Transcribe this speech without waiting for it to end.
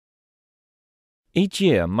Each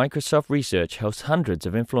year, Microsoft Research hosts hundreds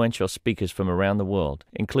of influential speakers from around the world,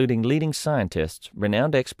 including leading scientists,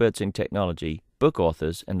 renowned experts in technology, book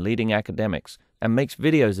authors, and leading academics, and makes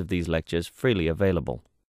videos of these lectures freely available.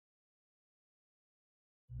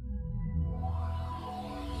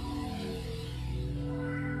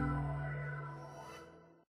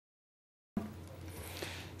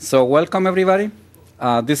 So welcome everybody.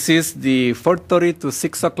 This is the 4:30 to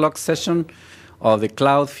 6 o'clock session of the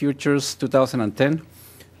Cloud Futures 2010.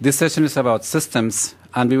 This session is about systems,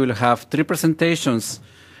 and we will have three presentations.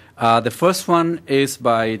 The first one is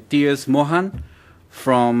by T.S. Mohan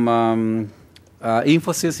from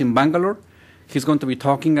Infosys in Bangalore. He's going to be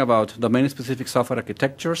talking about domain-specific software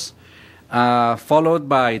architectures, followed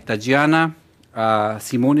by Tajana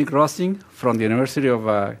Simunic from the University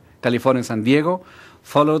of California, San Diego,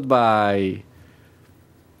 followed by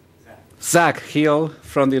Zach Hill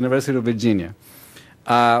from the University of Virginia.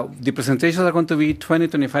 The presentations are going to be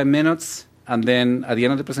 20-25 minutes, and then at the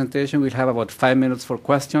end of the presentation, we'll have about 5 minutes for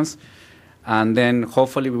questions, and then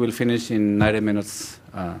hopefully we will finish in 90 minutes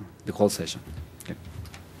the whole session.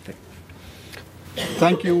 Okay.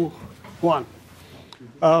 Thank you, Juan.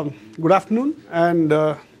 Good afternoon, and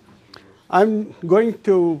I'm going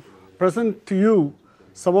to present to you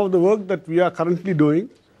some of the work that we are currently doing.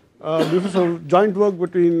 This is a joint work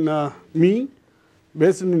between me,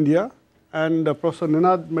 based in India, and Professor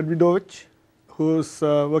Nenad Medvedovich, who is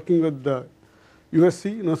working with the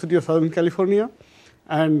USC, University of Southern California,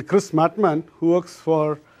 and Chris Matman, who works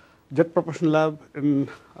for Jet Propulsion Lab in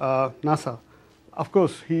NASA. Of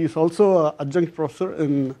course, he is also an adjunct professor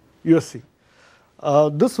in USC.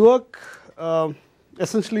 This work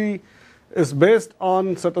essentially is based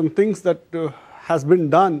on certain things that has been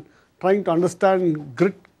done trying to understand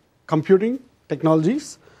grid computing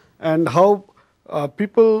technologies and how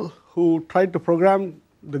people who tried to program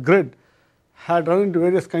the grid had run into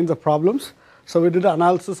various kinds of problems. So we did an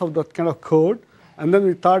analysis of that kind of code, and then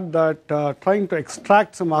we thought that trying to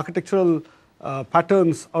extract some architectural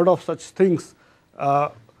patterns out of such things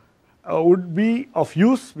would be of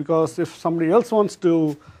use, because if somebody else wants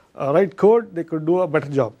to write code, they could do a better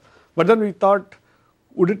job. But then we thought,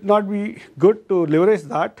 would it not be good to leverage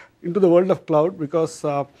that into the world of cloud, because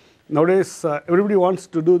nowadays everybody wants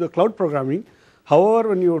to do the cloud programming. However,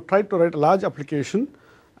 when you try to write a large application,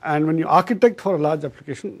 and when you architect for a large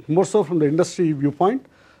application, more so from the industry viewpoint,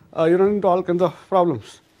 you run into all kinds of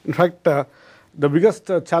problems. In fact, the biggest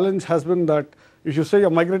challenge has been that if you say you're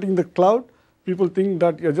migrating the cloud, people think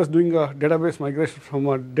that you're just doing a database migration from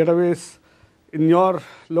a database in your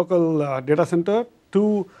local data center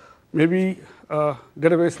to maybe a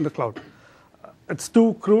database in the cloud. It's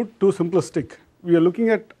too crude, too simplistic. We are looking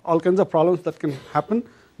at all kinds of problems that can happen,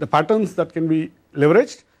 the patterns that can be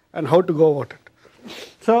leveraged, and how to go about it.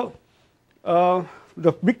 So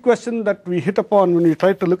the big question that we hit upon when we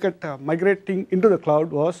tried to look at migrating into the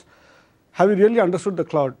cloud was, have we really understood the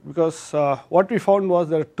cloud? Because what we found was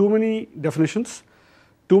there are too many definitions,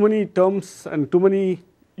 too many terms, and too many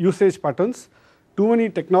usage patterns, too many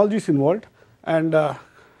technologies involved, and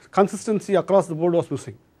consistency across the board was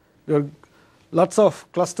missing. There were lots of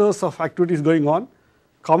clusters of activities going on,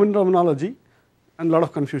 common terminology, and a lot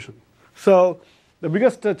of confusion. So the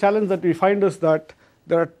biggest challenge that we find is that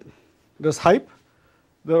there's hype,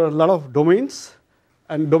 there are a lot of domains,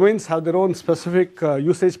 and domains have their own specific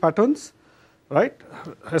usage patterns, right?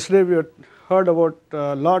 Yesterday we had heard about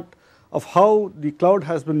a lot of how the cloud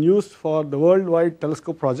has been used for the Worldwide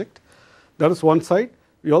Telescope project. That is one side.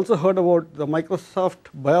 We also heard about the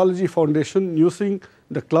Microsoft Biology Foundation using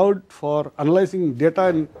the cloud for analyzing data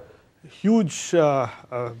in huge,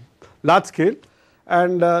 large scale,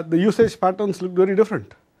 and the usage patterns look very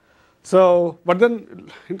different. So, but then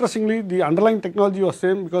interestingly, the underlying technology was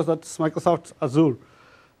same, because that's Microsoft's Azure.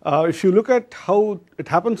 If you look at how it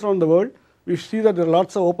happens around the world, we see that there are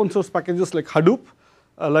lots of open source packages like Hadoop,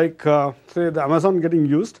 like say the Amazon getting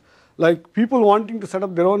used, like people wanting to set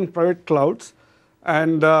up their own private clouds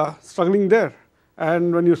and struggling there.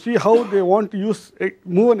 And when you see how they want to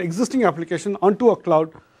move an existing application onto a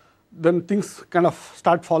cloud, then things kind of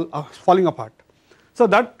start falling apart. So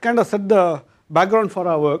that kind of set the background for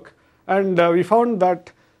our work, and we found that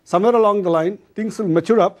somewhere along the line things will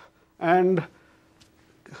mature up, and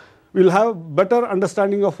we'll have better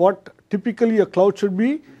understanding of what typically a cloud should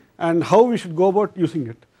be and how we should go about using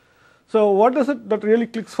it. So what is it that really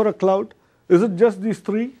clicks for a cloud? Is it just these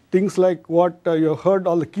three things, like what you heard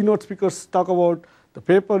all the keynote speakers talk about, the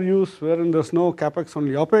pay-per-use wherein there's no capex,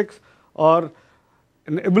 only opex, or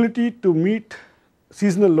an ability to meet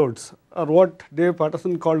seasonal loads, or what Dave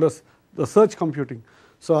Patterson called as the surge computing?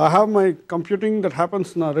 So I have my computing that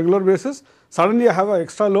happens on a regular basis. Suddenly I have an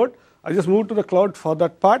extra load. I just move to the cloud for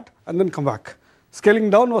that part and then come back.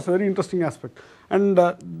 Scaling down was a very interesting aspect. And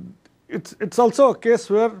it's also a case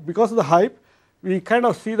where, because of the hype, we kind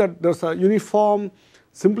of see that there's a uniform,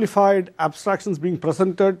 simplified abstractions being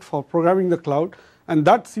presented for programming the cloud. And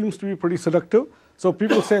that seems to be pretty seductive. So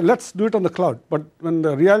people say, let's do it on the cloud. But when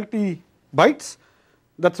the reality bites,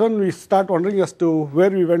 that's when we start wondering as to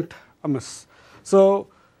where we went amiss. So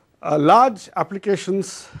large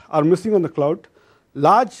applications are missing on the cloud.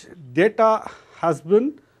 Large data has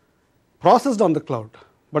been processed on the cloud,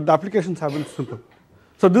 but the applications have been simple.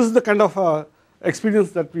 So this is the kind of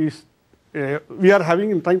experience that we are having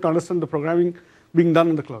in trying to understand the programming being done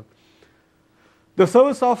in the cloud. The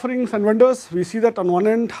service offerings and vendors, we see that on one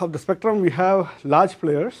end of the spectrum, we have large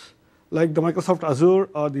players like the Microsoft Azure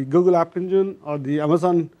or the Google App Engine or the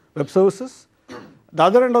Amazon Web Services. The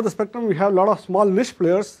other end of the spectrum, we have a lot of small niche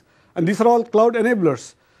players, and these are all cloud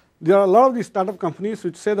enablers. There are a lot of these startup companies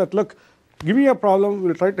which say that, look, give me a problem,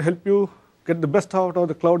 we'll try to help you get the best out of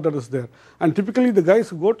the cloud that is there. And typically, the guys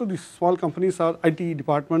who go to these small companies are IT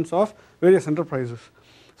departments of various enterprises.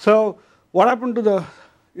 So what happened to the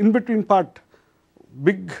in-between part?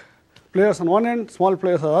 Big players on one end, small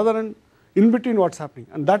players on the other end, in between what's happening.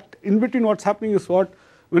 And that in between what's happening is what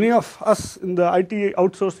many of us in the IT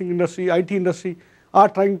outsourcing industry, IT industry, are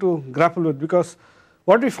trying to grapple with. Because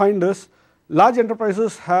what we find is large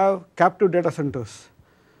enterprises have captive data centers.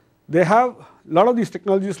 They have a lot of these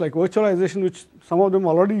technologies like virtualization, which some of them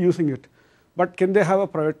are already using it. But can they have a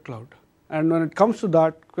private cloud? And when it comes to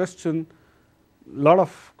that question, a lot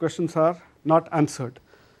of questions are not answered.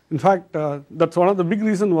 In fact, that's one of the big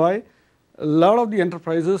reasons why a lot of the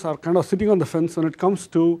enterprises are kind of sitting on the fence when it comes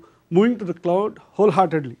to moving to the cloud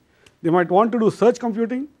wholeheartedly. They might want to do search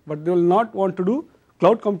computing, but they will not want to do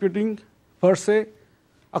cloud computing per se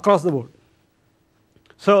across the board.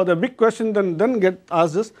 So the big question then gets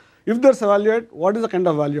asked is, if there's a value add, what is the kind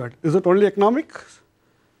of value add? Is it only economics?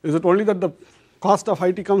 Is it only that the cost of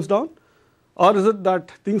IT comes down? Or is it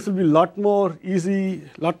that things will be a lot more easy,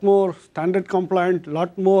 a lot more standard compliant, a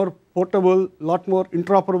lot more portable, a lot more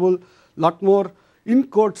interoperable, a lot more, in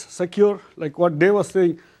quotes, secure? Like what Dave was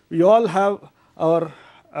saying, we all have our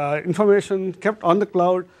information kept on the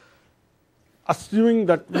cloud, assuming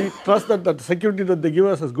that we trust that the security that they give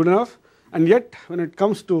us is good enough. And yet, when it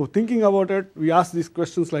comes to thinking about it, we ask these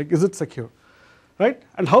questions like, is it secure? Right?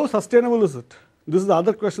 And how sustainable is it? This is the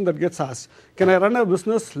other question that gets asked. Can I run a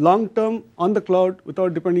business long-term on the cloud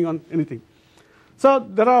without depending on anything? So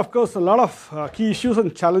there are, of course, a lot of key issues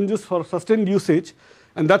and challenges for sustained usage.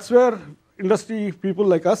 And that's where industry people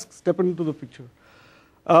like us step into the picture.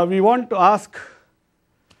 We want to ask,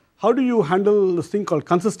 how do you handle this thing called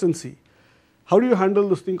consistency? How do you handle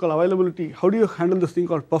this thing called availability? How do you handle this thing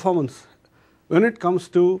called performance when it comes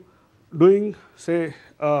to doing, say,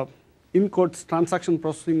 in quotes, transaction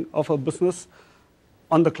processing of a business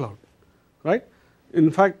on the cloud, right?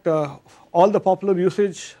 In fact, all the popular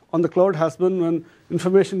usage on the cloud has been when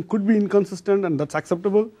information could be inconsistent, and that's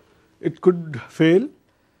acceptable. It could fail,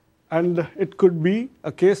 and it could be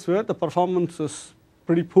a case where the performance is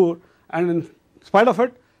pretty poor, and in spite of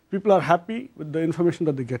it, people are happy with the information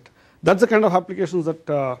that they get. That's the kind of applications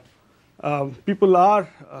that people are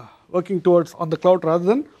working towards on the cloud rather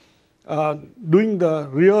than doing the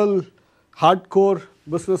real hardcore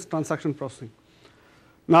business transaction processing.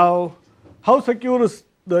 Now, how secure is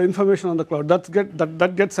the information on the cloud?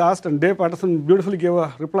 That gets asked, and Dave Patterson beautifully gave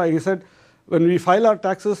a reply. He said, when we file our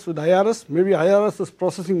taxes with IRS, maybe IRS is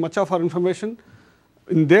processing much of our information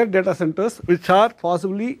in their data centers, which are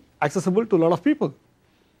possibly accessible to a lot of people.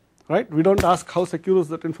 Right? We don't ask how secure is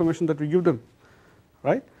that information that we give them.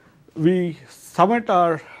 Right? We submit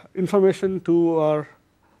our information to our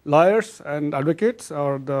lawyers and advocates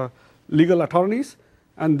or the legal attorneys,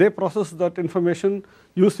 and they process that information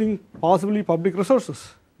using possibly public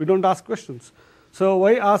resources. We don't ask questions. So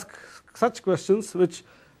why ask such questions which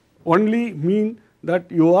only mean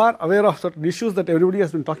that you are aware of certain issues that everybody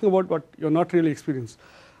has been talking about, but you're not really experienced?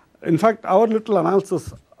 In fact, our little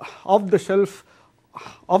analysis, off the shelf,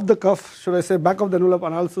 off the cuff, should I say, back of the envelope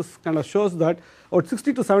analysis kind of shows that about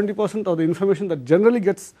 60 to 70% of the information that generally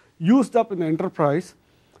gets used up in the enterprise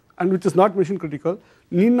and which is not mission critical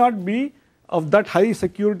need not be of that high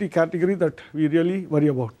security category that we really worry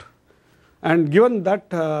about. And given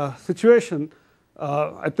that situation,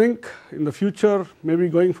 I think in the future, maybe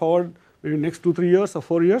going forward, maybe next 2-3 years or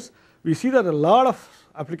 4 years, we see that a lot of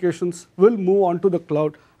applications will move onto the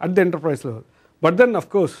cloud at the enterprise level. But then, of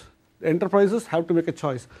course, the enterprises have to make a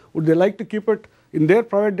choice. Would they like to keep it in their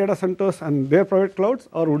private data centers and their private clouds,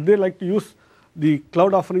 or would they like to use the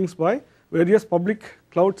cloud offerings by various public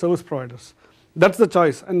cloud service providers. That's the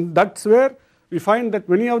choice, and that's where we find that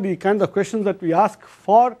many of the kinds of questions that we ask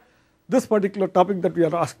for this particular topic that we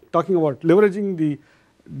are talking about, leveraging the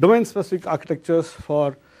domain-specific architectures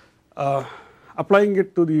for applying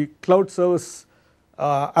it to the cloud service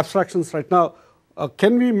abstractions right now,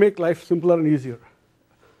 can we make life simpler and easier?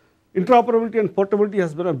 Interoperability and portability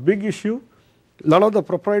has been a big issue. A lot of the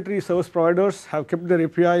proprietary service providers have kept their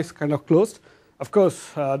APIs kind of closed. Of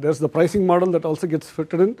course, there's the pricing model that also gets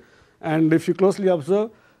fitted in. And if you closely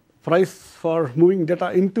observe, price for moving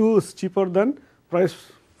data into is cheaper than price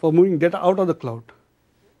for moving data out of the cloud.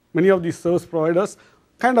 Many of these service providers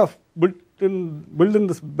kind of built in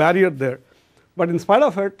this barrier there. But in spite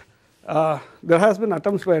of it, there has been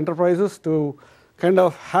attempts by enterprises to kind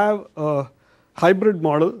of have a hybrid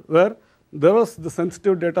model where there is the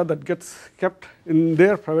sensitive data that gets kept in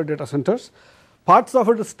their private data centers. Parts of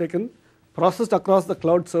it is taken, processed across the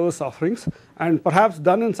cloud service offerings, and perhaps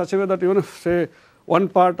done in such a way that even if, say, one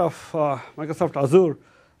part of Microsoft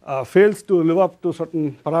Azure fails to live up to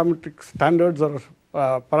certain parametric standards or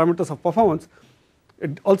parameters of performance,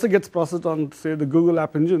 it also gets processed on, say, the Google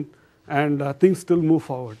App Engine, and things still move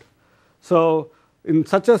forward. So in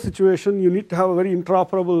such a situation, you need to have a very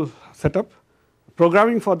interoperable setup.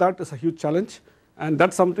 Programming for that is a huge challenge, and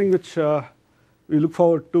that's something which we look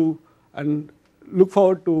forward to, and look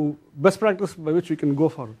forward to best practice by which we can go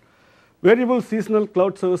forward. Variable seasonal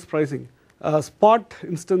cloud service pricing. Spot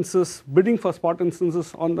instances, bidding for spot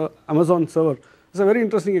instances on the Amazon server is a very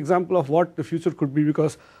interesting example of what the future could be,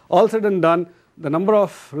 because all said and done, the number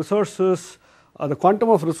of resources, the quantum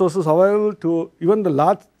of resources available to even the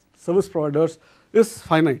large service providers is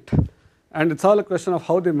finite. And it's all a question of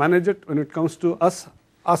how they manage it when it comes to us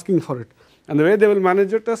asking for it. And the way they will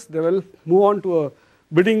manage it is they will move on to a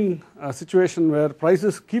bidding situation where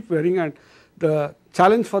prices keep varying, and the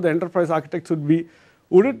challenge for the enterprise architects would be,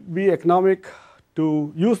 would it be economic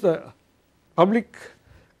to use the public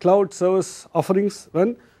cloud service offerings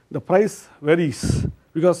when the price varies?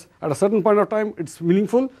 Because at a certain point of time, it's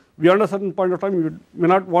meaningful. Beyond a certain point of time, you may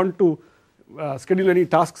not want to schedule any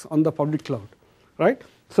tasks on the public cloud, right?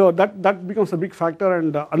 So that becomes a big factor,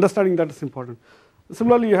 and understanding that is important.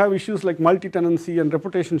 Similarly, you have issues like multi-tenancy and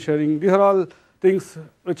reputation sharing. These are all things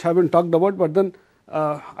which have been talked about, but then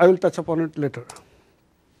I will touch upon it later.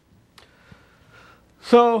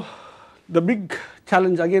 So the big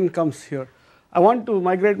challenge again comes here. I want to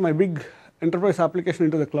migrate my big enterprise application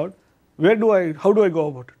into the cloud. How do I go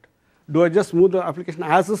about it? Do I just move the application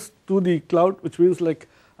as is to the cloud, which means like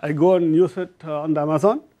I go and use it on the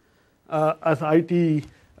Amazon as an IT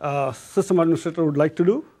system administrator would like to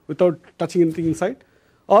do without touching anything inside?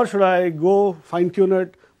 Or should I go fine-tune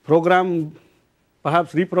it, program,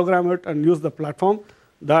 perhaps reprogram it and use the platform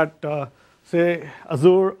that say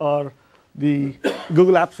Azure or the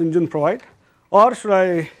Google Apps Engine provide? Or should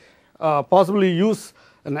I possibly use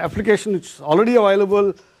an application which is already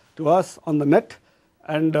available to us on the net,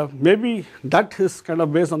 and maybe that is kind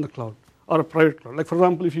of based on the cloud or a private cloud? Like for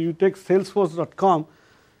example, if you take Salesforce.com,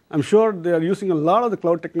 I'm sure they are using a lot of the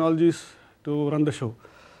cloud technologies to run the show.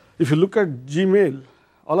 If you look at Gmail,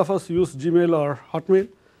 all of us use Gmail or Hotmail,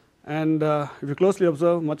 and if you closely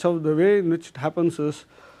observe, much of the way in which it happens is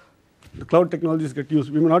the cloud technologies get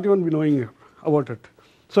used. We may not even be knowing about it.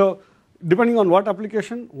 So depending on what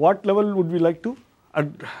application, what level would we like to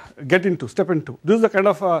step into. This is the kind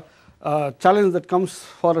of challenge that comes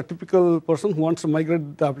for a typical person who wants to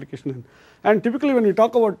migrate the application in. And typically when we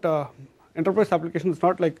talk about enterprise applications, it's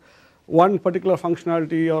not like one particular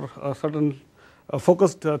functionality or certain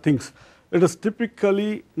focused things. It is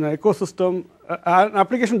typically an ecosystem. An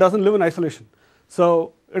application doesn't live in isolation.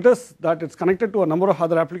 So it is that it's connected to a number of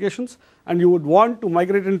other applications, and you would want to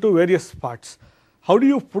migrate into various parts. How do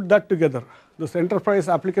you put that together? This enterprise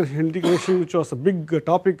application integration, which was a big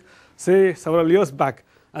topic, say, several years back,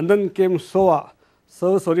 and then came SOA,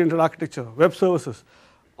 service-oriented architecture, web services.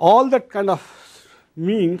 All that kind of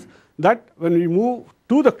means that when we move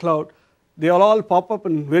to the cloud, they all pop up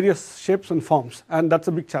in various shapes and forms, and that's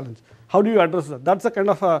a big challenge. How do you address that? That's a kind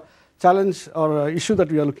of a challenge or a issue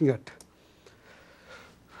that we are looking at.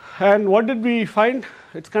 And what did we find?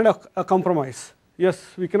 It's kind of a compromise. Yes,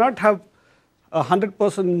 we cannot have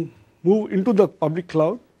 100% move into the public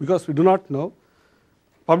cloud because we do not know.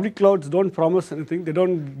 Public clouds don't promise anything. They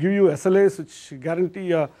don't give you SLAs which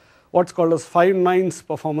guarantee what's called as 5 nines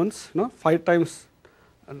performance, 5 times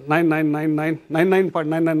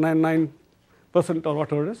 99.9999% or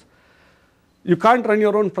whatever it is. You can't run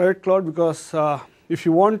your own private cloud because if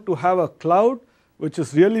you want to have a cloud which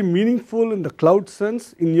is really meaningful in the cloud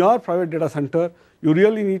sense in your private data center, you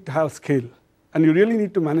really need to have scale. and you really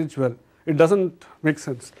need to manage well, it doesn't make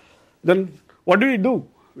sense. Then what do?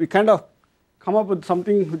 We kind of come up with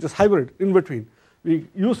something which is hybrid, in between. We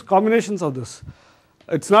use combinations of this.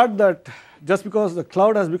 It's not that just because the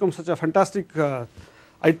cloud has become such a fantastic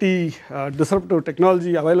IT disruptive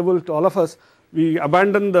technology available to all of us, we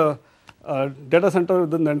abandon the data center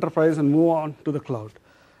within the enterprise and move on to the cloud.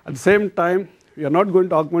 At the same time, we are not going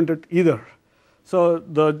to augment it either. So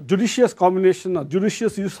the judicious combination or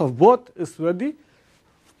judicious use of both is where the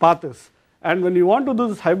path is. And when you want to do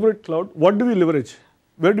this hybrid cloud, what do we leverage?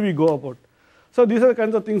 Where do we go about? So these are the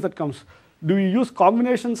kinds of things that comes. Do we use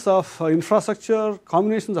combinations of infrastructure,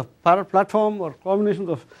 combinations of platform, or combinations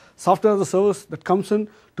of software as a service that comes in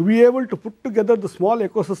to be able to put together the small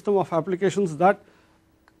ecosystem of applications that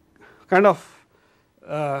kind of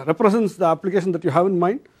represents the application that you have in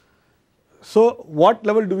mind? So what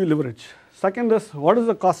level do we leverage? Second is, what is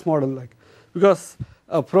the cost model like? Because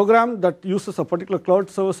a program that uses a particular cloud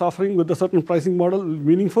service offering with a certain pricing model is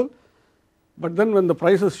meaningful, but then when the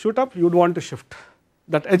prices shoot up, you would want to shift.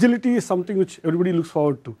 That agility is something which everybody looks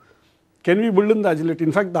forward to. Can we build in the agility?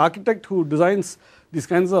 In fact, the architect who designs these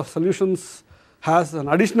kinds of solutions has an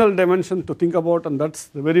additional dimension to think about, and that's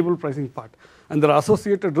the variable pricing part. And there are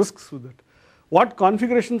associated risks with it. What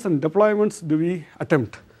configurations and deployments do we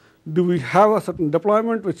attempt? Do we have a certain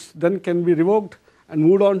deployment which then can be revoked and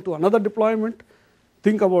moved on to another deployment?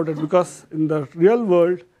 Think about it, because in the real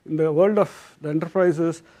world, in the world of the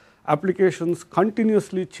enterprises, applications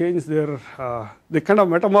continuously change their, they kind of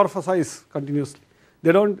metamorphosize continuously.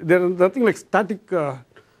 There's nothing like static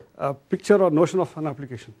picture or notion of an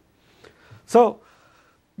application. So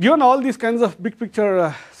given all these kinds of big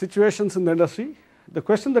picture situations in the industry, the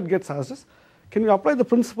question that gets asked is, can we apply the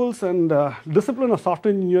principles and discipline of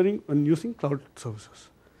software engineering when using cloud services?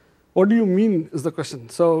 What do you mean is the question.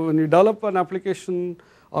 So when we develop an application,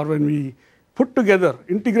 or when we put together,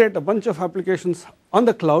 integrate a bunch of applications on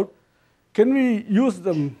the cloud, can we use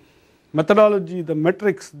the methodology, the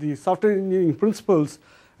metrics, the software engineering principles,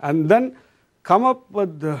 and then come up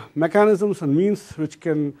with the mechanisms and means which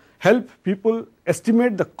can help people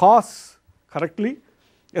estimate the costs correctly,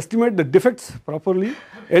 estimate the defects properly,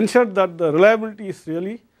 ensure that the reliability is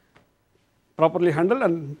really properly handled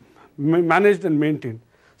and managed and maintained.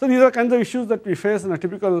 So these are kinds of issues that we face in a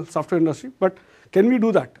typical software industry, but can we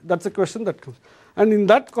do that? That's a question that comes. And in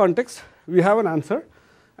that context, we have an answer.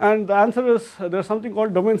 And the answer is there's something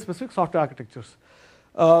called domain-specific software architectures.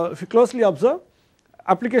 If you closely observe,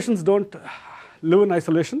 applications don't live in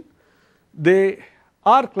isolation. They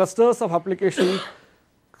are clusters of applications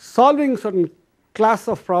solving certain class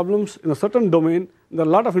of problems in a certain domain. There are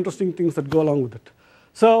a lot of interesting things that go along with it.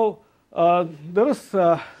 So there is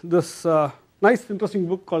this nice, interesting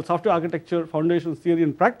book called Software Architecture, Foundations, Theory,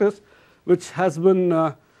 and Practice, which has been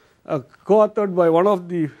co-authored by one of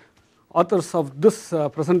the authors of this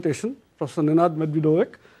presentation, Professor Nenad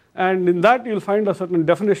Medvedovic. And in that, you'll find a certain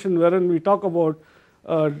definition wherein we talk about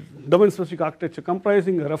domain-specific architecture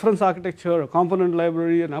comprising a reference architecture, a component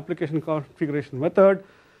library, an application configuration method,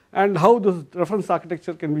 and how this reference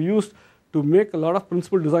architecture can be used to make a lot of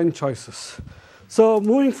principal design choices. So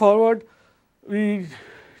moving forward, we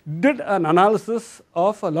did an analysis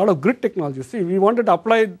of a lot of grid technologies. See, we wanted to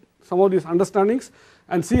apply some of these understandings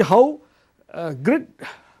and see how grid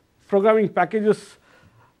programming packages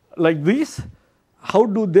like these, how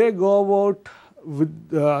do they go about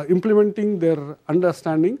with implementing their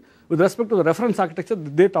understanding with respect to the reference architecture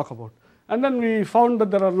that they talk about. And then we found that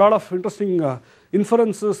there are a lot of interesting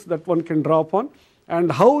inferences that one can draw upon,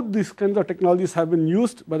 and how these kinds of technologies have been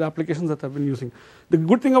used by the applications that have been using. The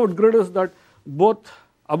good thing about grid is that both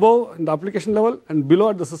above in the application level and below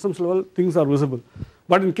at the systems level, things are visible.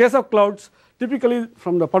 But in case of clouds, typically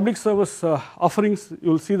from the public service offerings,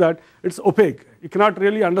 you'll see that it's opaque. You cannot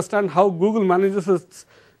really understand how Google manages its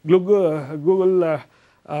Google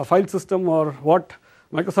file system, or what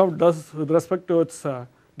Microsoft does with respect to its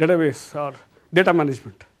database or data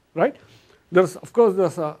management, right? Of course,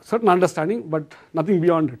 there's a certain understanding, but nothing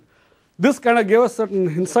beyond it. This kind of gave us certain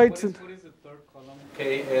insights. What is the third column?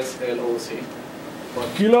 KSLOC.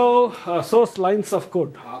 Kilo source lines of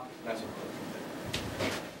code.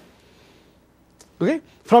 Okay.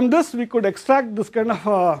 From this, we could extract this kind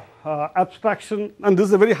of abstraction, and this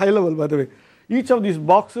is a very high level, by the way. Each of these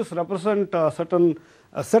boxes represent a certain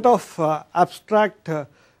set of abstract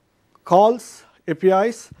calls,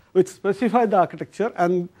 APIs, which specify the architecture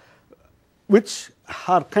and which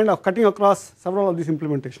are kind of cutting across several of these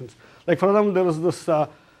implementations. Like for example, there is this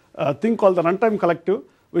thing called the runtime collective,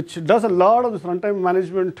 which does a lot of this runtime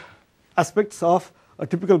management aspects of a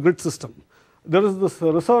typical grid system. There is this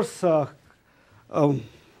resource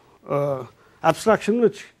abstraction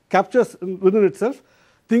which captures within itself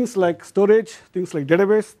things like storage, things like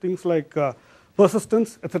database, things like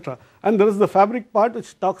persistence, etc. And there is the fabric part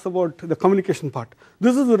which talks about the communication part.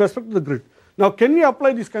 This is with respect to the grid. Now, can we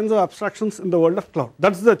apply these kinds of abstractions in the world of cloud?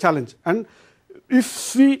 That's the challenge. And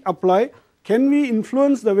if we apply, can we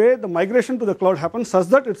influence the way the migration to the cloud happens such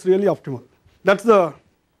that it's really optimal? That's the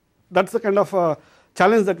kind of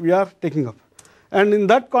challenge that we are taking up. And in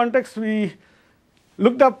that context, we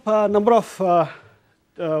looked up a number of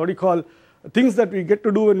things that we get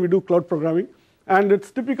to do when we do cloud programming. And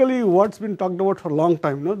it's typically what's been talked about for a long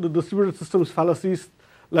time. The distributed systems fallacies,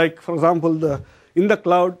 like, for example, in the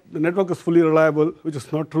cloud, the network is fully reliable, which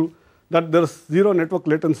is not true. That there's zero network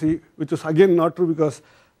latency, which is again not true, because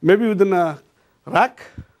maybe within a rack,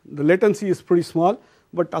 the latency is pretty small,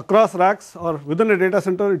 but across racks or within a data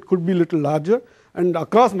center, it could be a little larger, and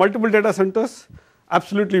across multiple data centers,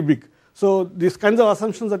 absolutely big. So these kinds of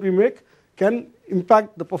assumptions that we make can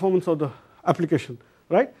impact the performance of the application,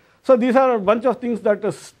 right? So these are a bunch of things that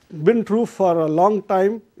has been true for a long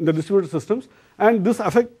time in the distributed systems, and this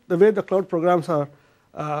affects the way the cloud programs are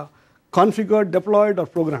configured, deployed, or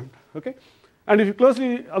programmed. Okay? And if you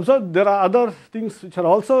closely observe, there are other things which are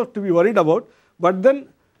also to be worried about, but then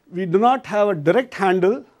we do not have a direct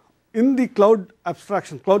handle in the cloud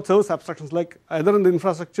abstractions, cloud service abstractions, like either in the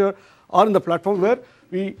infrastructure or in the platform, where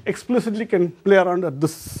we explicitly can play around at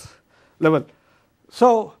this level.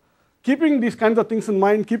 So keeping these kinds of things in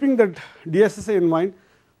mind, keeping that DSSA in mind,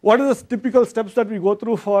 what are the typical steps that we go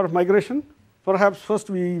through for migration? Perhaps first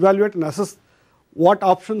we evaluate and assess what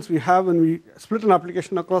options we have when we split an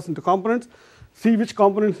application across into components, see which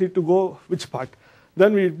components need to go which part.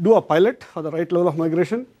 Then we do a pilot for the right level of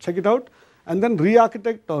migration, check it out, and then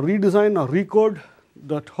re-architect or redesign or recode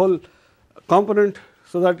that whole component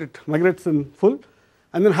so that it migrates in full.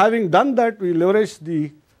 And then having done that, we leverage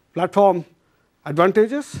the platform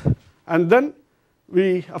advantages, and then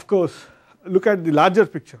we, of course, look at the larger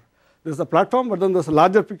picture. There's a platform, but then there's a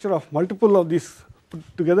larger picture of multiple of these put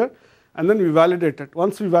together, and then we validate it.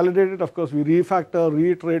 Once we validate it, of course, we refactor,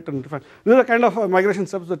 reiterate, and refine. These are kind of migration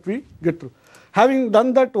steps that we get through. Having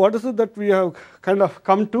done that, what is it that we have kind of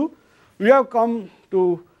come to? We have come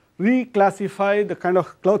to reclassify the kind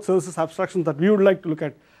of cloud services abstractions that we would like to look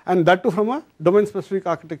at, and that too from a domain-specific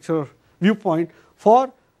architecture viewpoint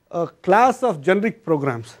for a class of generic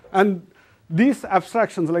programs. And these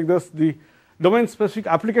abstractions, like this, the domain-specific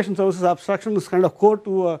application services abstraction is kind of core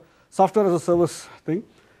to a software as a service thing.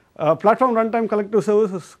 Platform runtime collective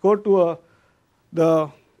service is core to the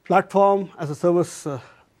platform as a service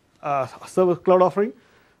cloud offering.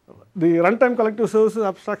 The runtime collective services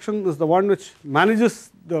abstraction is the one which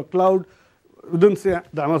manages the cloud within, say,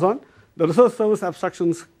 the Amazon. The resource service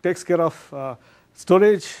abstractions takes care of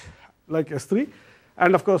storage like S3.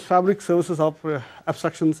 And of course, fabric services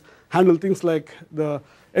abstractions handle things like the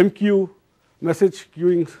MQ message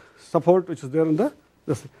queuing support, which is there in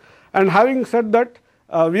this. And having said that,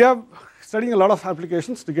 we are studying a lot of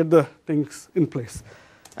applications to get the things in place.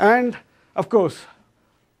 And of course,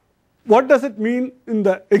 what does it mean in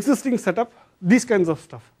the existing setup? These kinds of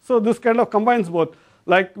stuff. So this kind of combines both.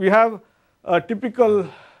 Like we have a typical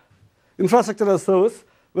infrastructure as a service,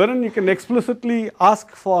 wherein you can explicitly ask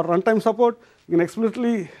for runtime support, you can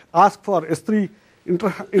explicitly ask for S3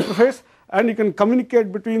 interface, and you can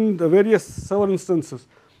communicate between the various server instances.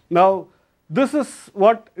 Now, this is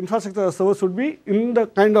what infrastructure as a service would be in the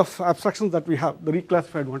kind of abstractions that we have, the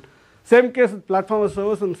reclassified one. Same case with platform as a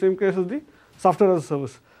service, and same case with the software as a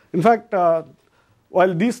service. In fact,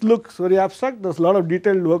 while this looks very abstract, there's a lot of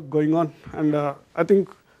detailed work going on. And I think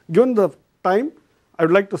given the time, I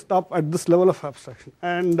would like to stop at this level of abstraction.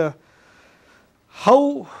 And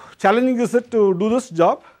how challenging is it to do this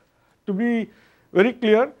job? To be very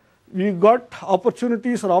clear, we got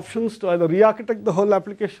opportunities or options to either re-architect the whole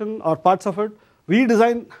application or parts of it,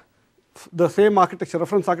 redesign the same architecture,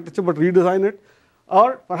 reference architecture, but redesign it,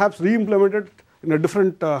 or perhaps re-implement it in a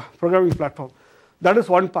different programming platform. That is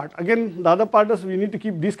one part. Again, the other part is we need to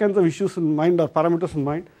keep these kinds of issues in mind or parameters in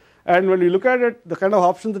mind. And when we look at it, the kind of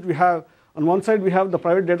options that we have, on one side we have the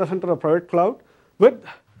private data center or private cloud. With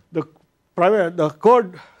the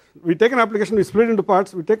code, we take an application, we split it into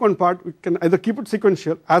parts, we take one part, we can either keep it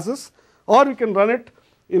sequential as is, or we can run it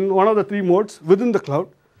in one of the three modes within the cloud,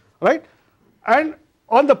 right? And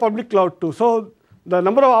on the public cloud too. So the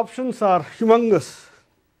number of options are humongous,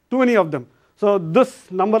 too many of them. So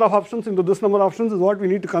this number of options into this number of options is what we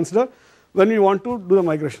need to consider when we want to do the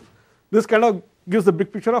migration. This kind of gives the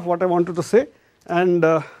big picture of what I wanted to say, and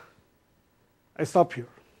I stop here.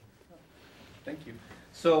 Thank you.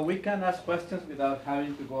 So we can ask questions without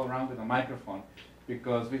having to go around with a microphone.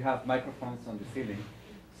 because we have microphones on the ceiling.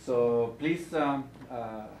 So please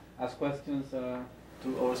ask questions to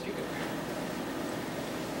our speaker.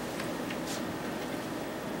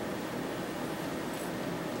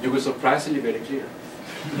 You were surprisingly very clear.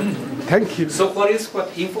 Thank you. So what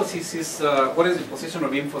Infosys is, what is the position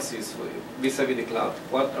of Infosys vis-a-vis the cloud?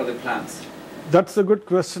 What are the plans? That's a good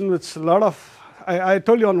question, which a lot of, I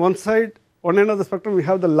told you on one side, one end of the spectrum, we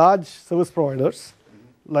have the large service providers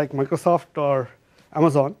like Microsoft or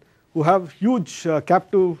Amazon who have huge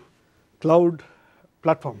captive cloud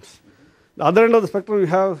platforms. The other end of the spectrum, we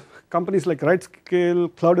have companies like RightScale,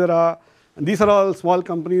 Cloudera, and these are all small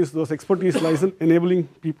companies, those expertise lies in enabling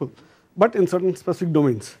people, but in certain specific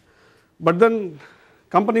domains. But then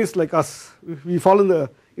companies like us, we fall in the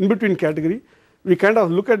in-between category. We kind of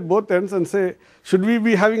look at both ends and say, should we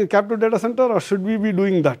be having a captive data center or should we be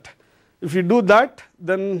doing that? If we do that,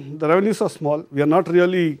 then the revenues are small. We are not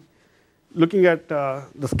really looking at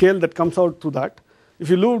the scale that comes out through that. If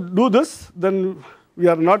you do this, then we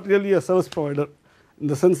are not really a service provider in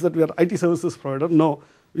the sense that we are IT services provider. No,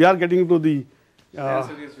 we are getting into the... The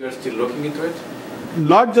answer is we are still looking into it?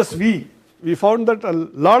 Not just we. We found that a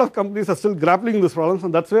lot of companies are still grappling with this problem,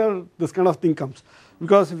 and that's where this kind of thing comes.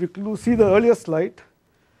 Because if you see the earlier slide,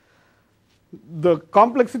 the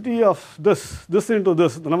complexity of this into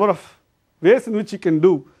this, the number of ways in which you can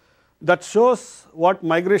do, that shows what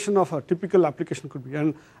migration of a typical application could be.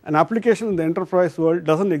 And an application in the enterprise world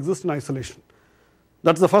doesn't exist in isolation.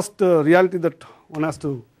 That's the first reality that one has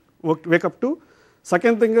to wake up to.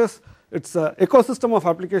 Second thing is, it's an ecosystem of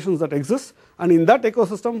applications that exists, and in that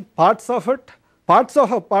ecosystem, parts of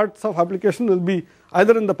application will be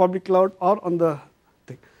either in the public cloud or on the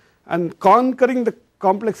thing. And conquering the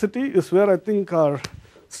complexity is where I think our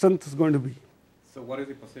strength is going to be. So what is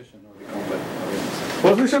the position of the company?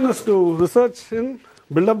 Position is to research in,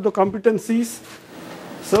 build up the competencies,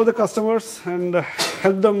 serve the customers, and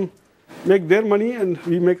help them make their money, and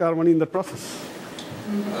we make our money in the process.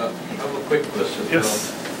 I have a quick question.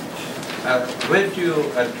 Yes. Where do you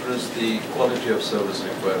address the quality of service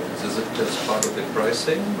requirements? Is it just part of the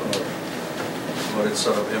pricing, or it's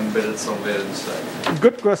sort of embedded somewhere inside?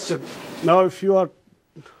 Good question. Now, if you are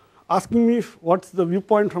asking me what's the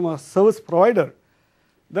viewpoint from a service provider,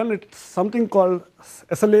 then it's something called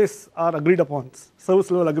SLAs are agreed upon,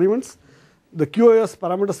 service level agreements. The QoS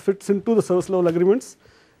parameters fits into the service level agreements,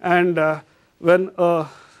 and when a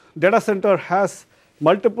data center has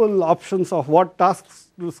multiple options of what tasks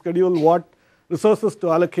to schedule, what resources to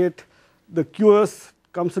allocate, the QoS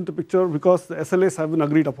comes into picture because the SLAs have been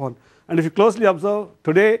agreed upon. And if you closely observe,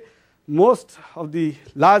 today, most of the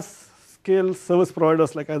large-scale service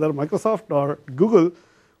providers like either Microsoft or Google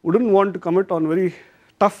wouldn't want to commit on very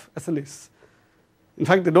tough SLAs. In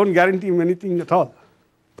fact, they don't guarantee anything at all.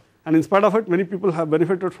 And in spite of it, many people have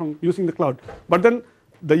benefited from using the cloud. But then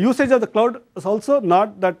the usage of the cloud is also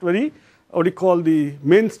not that very, what you call the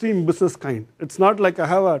mainstream business kind. It's not like I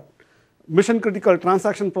have a mission-critical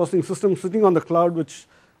transaction processing system sitting on the cloud which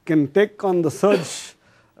can take on the surge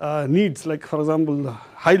needs, like, for example,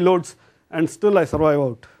 high loads, and still I survive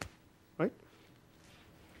out. Right?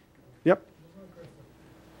 Yep.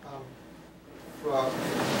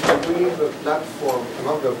 Between the platform,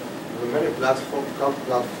 among the many platform, cloud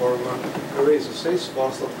platform, there is a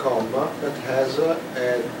Salesforce.com that has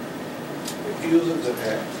used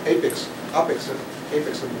Apex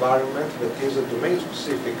environment that is a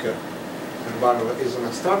domain-specific environment, is an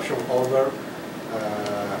abstraction over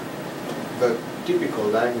the typical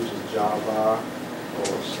languages, Java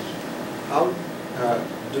or C. How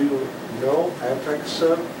do you know Apex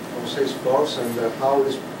from Salesforce, and how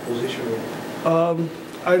is positioning?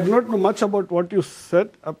 I do not know much about what you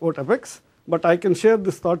said about Apex, but I can share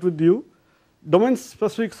this thought with you.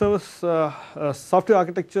 Domain-specific service software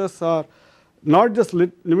architectures are not just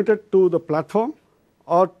limited to the platform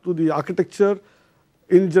or to the architecture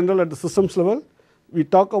in general at the systems level. We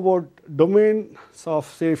talk about domains of,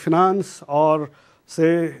 say, finance, or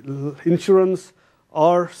say insurance,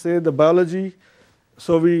 or say the biology.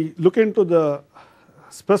 So we look into the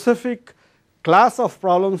specific class of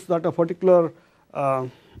problems that a particular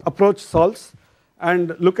approach solves,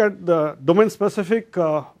 and look at the domain-specific,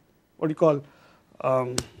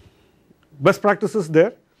 best practices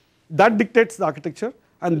there. That dictates the architecture,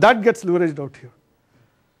 and that gets leveraged out here.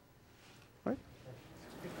 Right?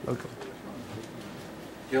 Welcome.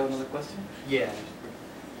 Do you have another question? Yeah.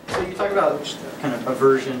 So you talk about kind of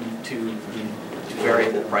aversion to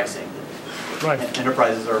variable pricing. Right. And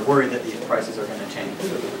enterprises are worried that these prices are going to change.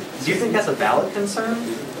 Do you think that's a valid concern,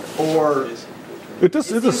 or it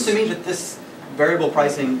seems to me that this variable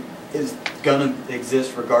pricing is going to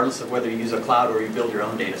exist regardless of whether you use a cloud or you build your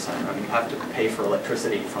own data center. I mean, you have to pay for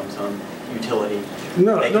electricity from some utility.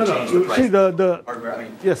 No. See,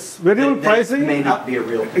 yes, variable pricing may not be a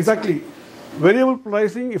real concern. Exactly. Variable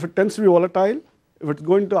pricing, if it tends to be volatile, if it's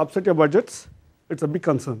going to upset your budgets, it's a big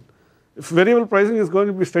concern. If variable pricing is going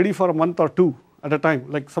to be steady for a month or two at a time,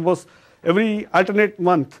 like suppose every alternate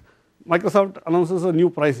month, Microsoft announces a new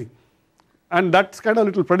pricing. And that's kind of a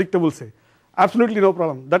little predictable, say. Absolutely no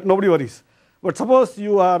problem. That nobody worries. But suppose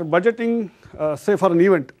you are budgeting, say, for an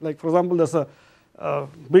event. Like, for example, there's a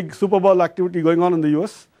big Super Bowl activity going on in the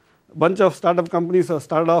US. A bunch of startup companies have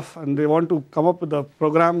started off, and they want to come up with a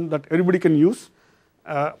program that everybody can use.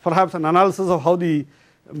 Perhaps an analysis of how the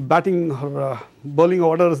batting or bowling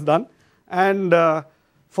order is done. And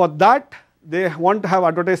for that, they want to have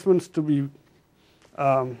advertisements to be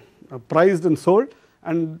priced and sold.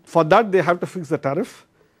 And for that, they have to fix the tariff.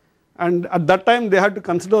 And at that time, they have to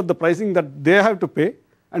consider the pricing that they have to pay.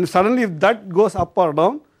 And suddenly, if that goes up or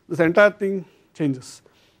down, this entire thing changes,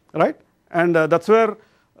 right? And that's where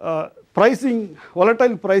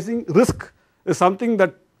volatile pricing risk is something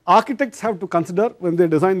that architects have to consider when they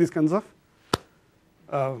design these kinds of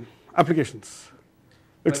applications.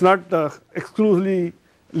 It's not exclusively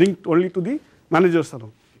linked only to the managers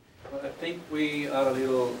alone. Well, I think we are a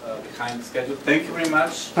little behind schedule. Thank you very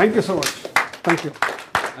much. Thank you so much. Thank you.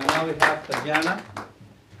 And now we have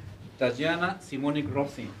Tajana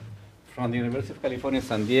Simunic from the University of California,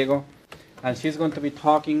 San Diego. And she's going to be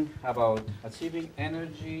talking about achieving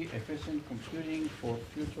energy efficient computing for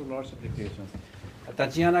future large applications.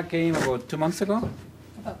 Tajana came about 2 months ago?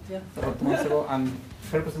 About 2 months ago, and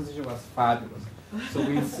her presentation was fabulous. So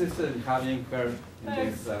we insisted in having her in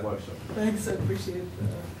this workshop. Thanks, I appreciate the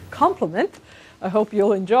compliment. I hope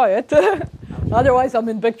you'll enjoy it. Otherwise, I'm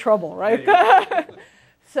in big trouble, right?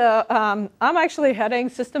 So I'm actually heading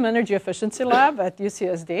System Energy Efficiency Lab at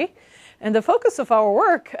UCSD. And the focus of our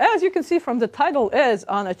work, as you can see from the title, is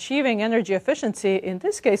on achieving energy efficiency, in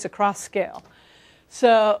this case, across scale.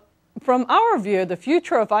 So from our view, the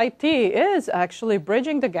future of IT is actually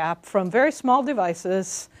bridging the gap from very small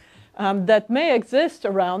devices that may exist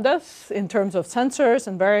around us in terms of sensors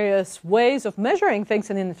and various ways of measuring things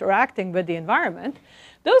and interacting with the environment.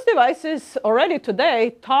 Those devices already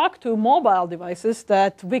today talk to mobile devices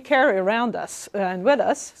that we carry around us and with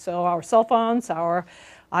us. So our cell phones, our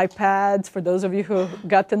iPads, for those of you who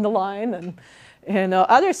got in the line, and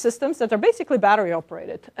other systems that are basically battery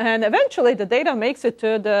operated. And eventually the data makes it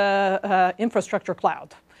to the infrastructure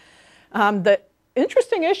cloud. The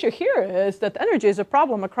interesting issue here is that energy is a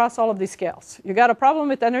problem across all of these scales. You got a problem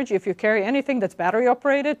with energy if you carry anything that's battery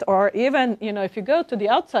operated, or even if you go to the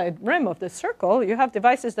outside rim of this circle, you have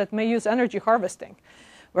devices that may use energy harvesting,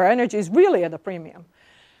 where energy is really at a premium.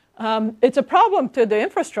 It's a problem to the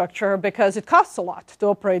infrastructure because it costs a lot to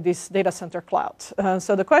operate these data center clouds.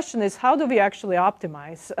 So the question is, how do we actually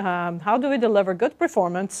optimize? How do we deliver good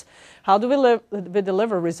performance? How do we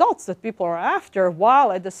deliver results that people are after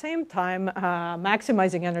while at the same time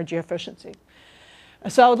maximizing energy efficiency?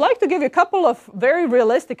 So I would like to give you a couple of very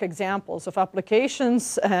realistic examples of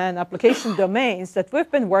applications and application domains that we've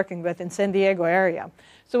been working with in San Diego area.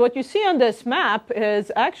 So what you see on this map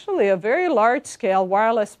is actually a very large-scale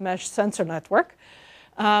wireless mesh sensor network.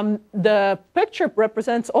 The picture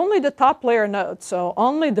represents only the top layer nodes, so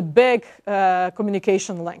only the big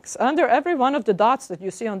communication links. Under every one of the dots that you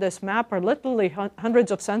see on this map are literally hundreds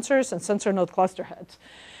of sensors and sensor node cluster heads.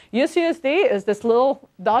 UCSD is this little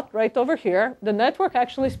dot right over here. The network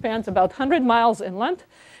actually spans about 100 miles inland.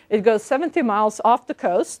 It goes 70 miles off the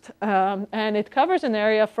coast, and it covers an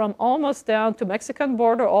area from almost down to Mexican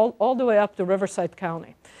border all the way up to Riverside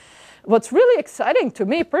County. What's really exciting to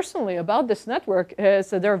me personally about this network is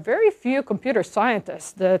that there are very few computer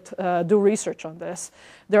scientists that do research on this.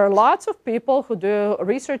 There are lots of people who do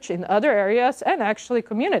research in other areas and actually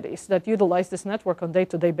communities that utilize this network on a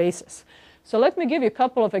day-to-day basis. So let me give you a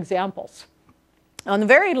couple of examples. On the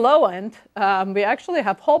very low end, we actually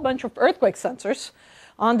have a whole bunch of earthquake sensors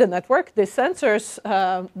on the network. These sensors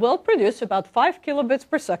will produce about 5 kilobits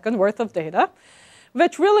per second worth of data,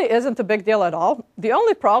 which really isn't a big deal at all. The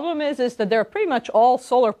only problem is that they're pretty much all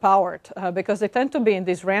solar powered because they tend to be in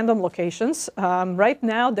these random locations. Right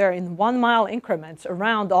now, they're in 1 mile increments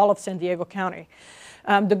around all of San Diego County.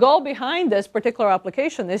 The goal behind this particular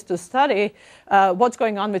application is to study what's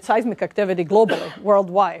going on with seismic activity globally,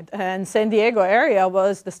 worldwide. And San Diego area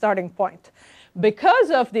was the starting point. Because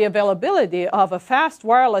of the availability of a fast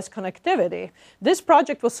wireless connectivity, this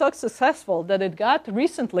project was so successful that it got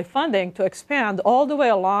recently funding to expand all the way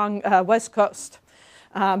along West Coast.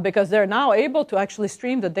 because they're now able to actually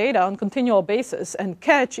stream the data on continual basis and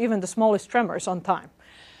catch even the smallest tremors on time.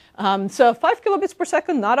 So 5 kilobits per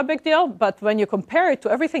second, not a big deal, but when you compare it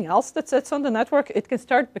to everything else that sits on the network, it can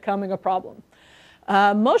start becoming a problem.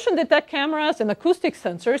 Motion detect cameras and acoustic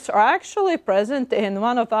sensors are actually present in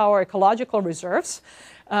one of our ecological reserves.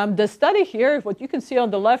 The study here, what you can see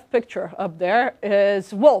on the left picture up there,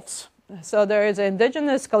 is wolves. So there is an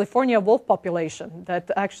indigenous California wolf population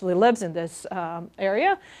that actually lives in this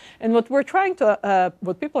area. And what people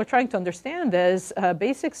are trying to understand is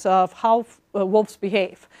basics of how wolves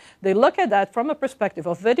behave. They look at that from a perspective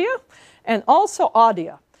of video and also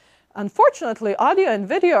audio. Unfortunately, audio and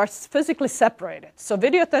video are physically separated. So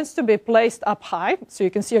video tends to be placed up high, so you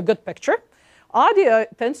can see a good picture. Audio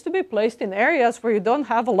tends to be placed in areas where you don't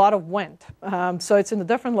have a lot of wind. So it's in a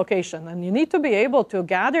different location. And you need to be able to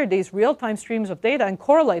gather these real-time streams of data and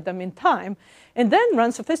correlate them in time, and then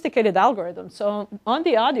run sophisticated algorithms. So on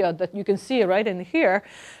the audio that you can see right in here,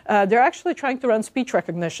 they're actually trying to run speech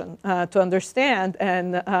recognition to understand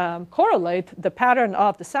and correlate the pattern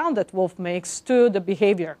of the sound that wolf makes to the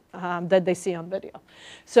behavior that they see on video.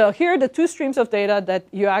 So here are the two streams of data that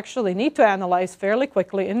you actually need to analyze fairly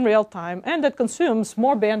quickly in real time, and that consumes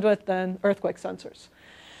more bandwidth than earthquake sensors.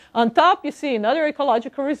 On top, you see another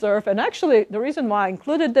ecological reserve, and actually the reason why I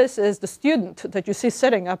included this is the student that you see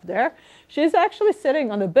sitting up there. She's actually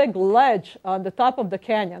sitting on a big ledge on the top of the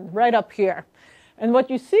canyon, right up here. And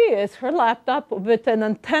what you see is her laptop with an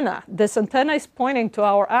antenna. This antenna is pointing to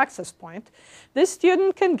our access point. This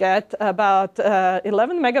student can get about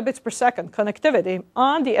 11 megabits per second connectivity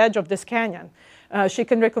on the edge of this canyon. She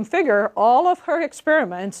can reconfigure all of her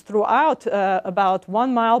experiments throughout about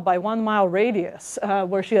 1 mile by 1 mile radius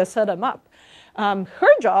where she has set them up.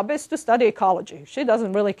 Her job is to study ecology. She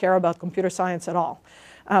doesn't really care about computer science at all.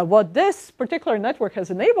 What this particular network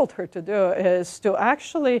has enabled her to do is to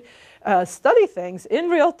actually study things in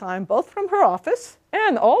real time, both from her office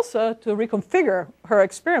and also to reconfigure her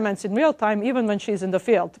experiments in real time, even when she's in the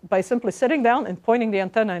field, by simply sitting down and pointing the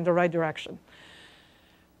antenna in the right direction.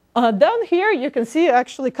 Down here, you can see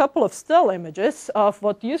actually a couple of still images of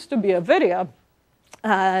what used to be a video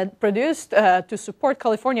produced to support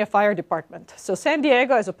California Fire Department. So San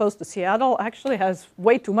Diego, as opposed to Seattle, actually has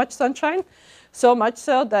way too much sunshine, so much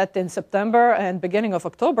so that in September and beginning of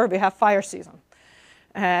October, we have fire season.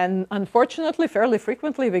 And unfortunately, fairly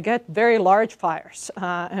frequently, we get very large fires.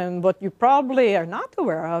 And what you probably are not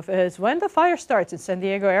aware of is when the fire starts in San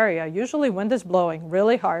Diego area, usually wind is blowing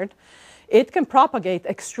really hard. It can propagate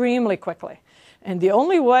extremely quickly. And the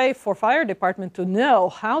only way for fire department to know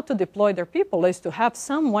how to deploy their people is to have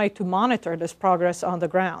some way to monitor this progress on the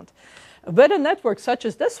ground. With a network such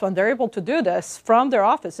as this one, they're able to do this from their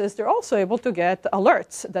offices. They're also able to get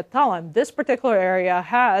alerts that tell them this particular area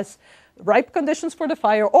has ripe conditions for the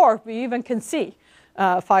fire, or we even can see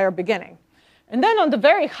fire beginning. And then on the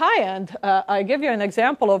very high end, I give you an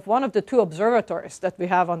example of one of the two observatories that we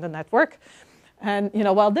have on the network. And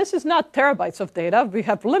while this is not terabytes of data, we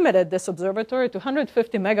have limited this observatory to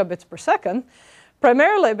 150 megabits per second,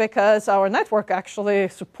 primarily because our network actually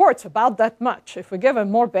supports about that much. If we give them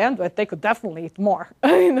more bandwidth, they could definitely eat more,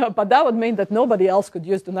 but that would mean that nobody else could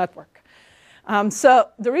use the network. So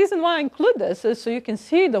the reason why I include this is so you can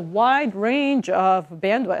see the wide range of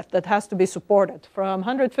bandwidth that has to be supported, from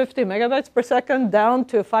 150 megabytes per second down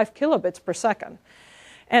to 5 kilobits per second.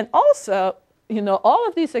 And also, all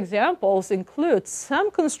of these examples include some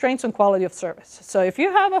constraints on quality of service. So if you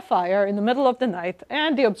have a fire in the middle of the night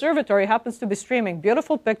and the observatory happens to be streaming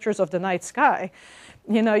beautiful pictures of the night sky,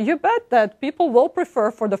 you bet that people will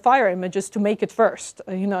prefer for the fire images to make it first,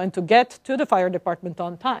 and to get to the fire department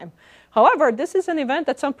on time. However, this is an event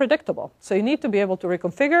that's unpredictable. So you need to be able to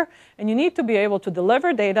reconfigure, and you need to be able to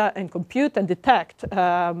deliver data and compute and detect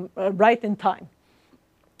right in time.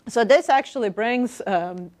 So this actually brings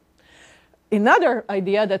another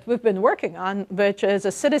idea that we've been working on, which is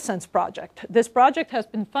a citizens project. This project has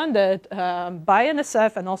been funded by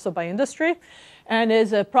NSF and also by industry, and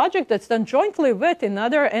is a project that's done jointly with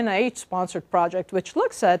another NIH-sponsored project, which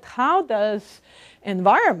looks at how does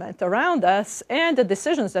environment around us and the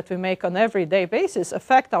decisions that we make on an everyday basis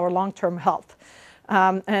affect our long-term health.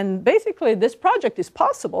 And basically, this project is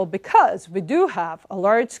possible because we do have a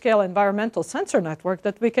large-scale environmental sensor network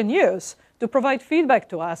that we can use to provide feedback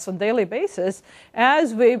to us on a daily basis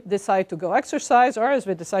as we decide to go exercise, or as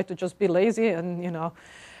we decide to just be lazy and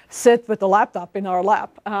sit with the laptop in our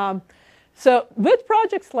lap. So with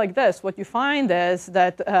projects like this, what you find is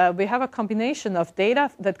that we have a combination of data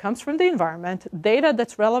that comes from the environment, data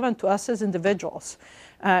that's relevant to us as individuals,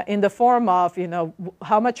 in the form of,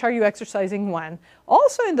 how much are you exercising when,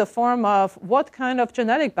 also in the form of what kind of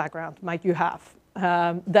genetic background might you have,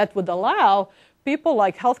 that would allow people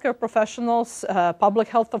like healthcare professionals, public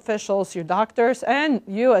health officials, your doctors, and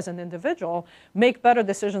you as an individual make better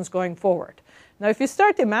decisions going forward. Now, if you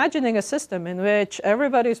start imagining a system in which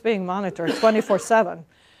everybody is being monitored 24/7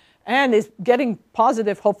 and is getting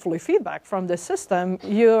positive, hopefully, feedback from the system,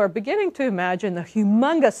 you are beginning to imagine a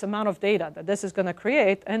humongous amount of data that this is going to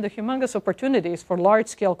create and the humongous opportunities for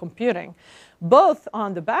large-scale computing, both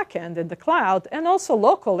on the back end in the cloud and also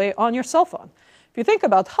locally on your cell phone. If you think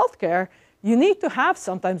about healthcare, you need to have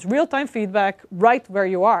sometimes real-time feedback right where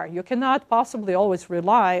you are. You cannot possibly always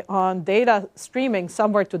rely on data streaming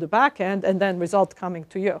somewhere to the back end and then results coming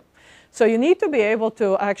to you. So you need to be able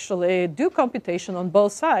to actually do computation on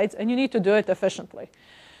both sides, and you need to do it efficiently.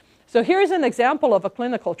 So here's an example of a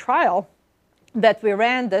clinical trial that we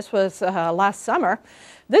ran. This was last summer.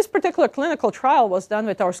 This particular clinical trial was done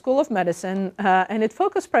with our School of Medicine, and it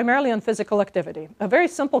focused primarily on physical activity. A very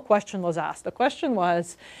simple question was asked. The question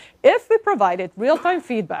was, if we provided real-time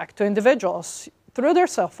feedback to individuals through their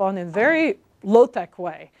cell phone in a very low-tech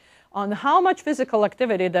way on how much physical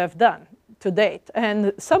activity they've done to date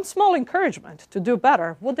and some small encouragement to do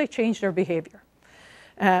better, would they change their behavior?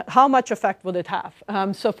 How much effect would it have?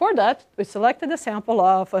 So for that, we selected a sample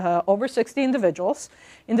of over 60 individuals.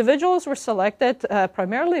 Individuals were selected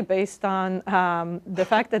primarily based on the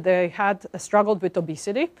fact that they had struggled with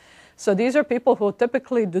obesity. So these are people who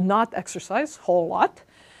typically do not exercise a whole lot.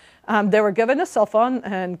 They were given a cell phone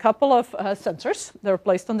and a couple of sensors that were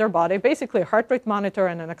placed on their body, basically a heart rate monitor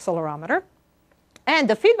and an accelerometer. And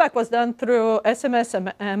the feedback was done through SMS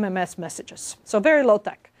and MMS messages, so very low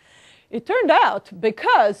tech. It turned out,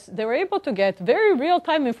 because they were able to get very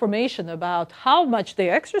real-time information about how much they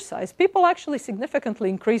exercise, people actually significantly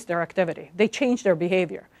increased their activity. They changed their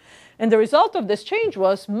behavior. And the result of this change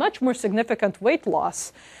was much more significant weight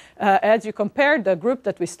loss as you compared the group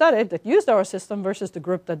that we studied that used our system versus the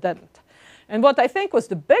group that didn't. And what I think was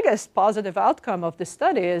the biggest positive outcome of this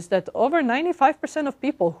study is that over 95% of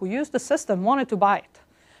people who used the system wanted to buy it.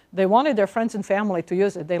 They wanted their friends and family to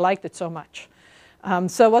use it. They liked it so much.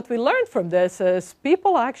 So what we learned from this is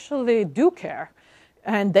people actually do care,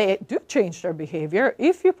 and they do change their behavior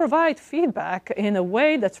if you provide feedback in a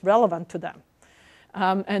way that's relevant to them.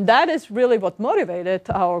 And that is really what motivated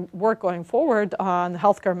our work going forward on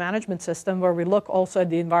healthcare management system, where we look also at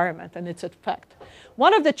the environment and its effect.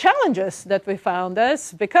 One of the challenges that we found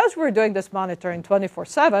is, because we're doing this monitoring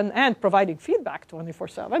 24/7 and providing feedback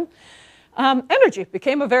 24/7, energy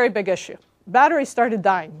became a very big issue. Batteries started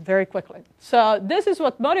dying very quickly. So this is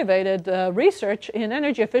what motivated research in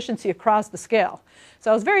energy efficiency across the scale. So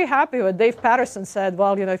I was very happy when Dave Patterson said,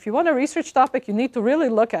 well, if you want a research topic, you need to really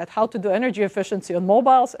look at how to do energy efficiency on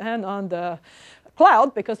mobiles and on the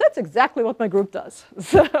cloud, because that's exactly what my group does.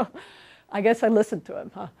 So I guess I listened to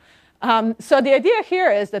him, huh? So the idea here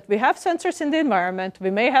is that we have sensors in the environment. We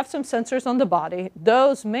may have some sensors on the body.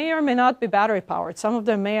 Those may or may not be battery powered. Some of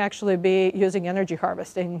them may actually be using energy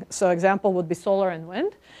harvesting. So example would be solar and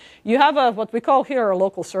wind. You have what we call here a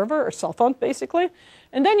local server or cell phone, basically.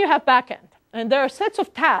 And then you have backend. And there are sets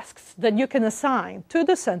of tasks that you can assign to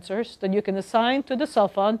the sensors, that you can assign to the cell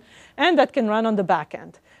phone, and that can run on the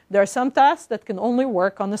backend. There are some tasks that can only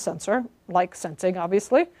work on the sensor, like sensing,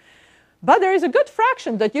 obviously. But there is a good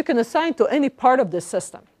fraction that you can assign to any part of this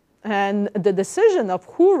system. And the decision of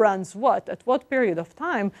who runs what at what period of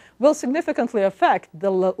time will significantly affect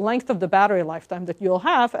the length of the battery lifetime that you'll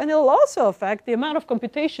have, and it will also affect the amount of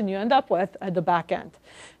computation you end up with at the back end.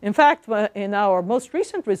 In fact, in our most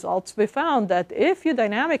recent results, we found that if you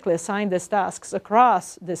dynamically assign these tasks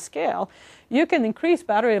across this scale, you can increase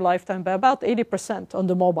battery lifetime by about 80% on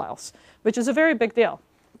the mobiles, which is a very big deal.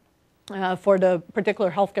 For the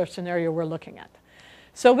particular healthcare scenario we're looking at.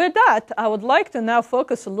 So with that, I would like to now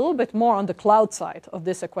focus a little bit more on the cloud side of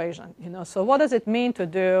this equation. So what does it mean to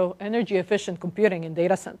do energy efficient computing in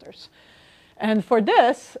data centers? And for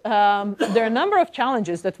this, there are a number of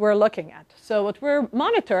challenges that we're looking at. So what we're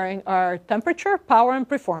monitoring are temperature, power, and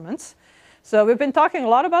performance. So we've been talking a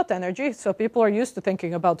lot about energy, so people are used to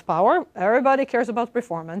thinking about power. Everybody cares about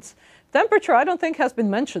performance. Temperature, I don't think, has been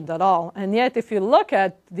mentioned at all. And yet, if you look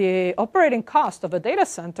at the operating cost of a data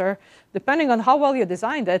center, depending on how well you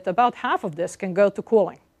designed it, about half of this can go to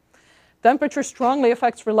cooling. Temperature strongly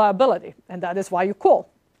affects reliability, and that is why you cool.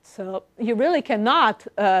 So you really cannot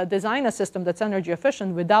design a system that's energy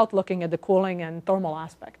efficient without looking at the cooling and thermal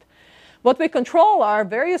aspect. What we control are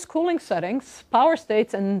various cooling settings, power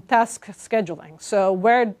states, and task scheduling. So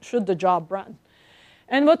where should the job run?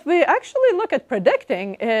 And what we actually look at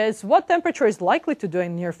predicting is what temperature is likely to do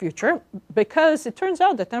in the near future, because it turns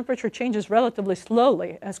out that temperature changes relatively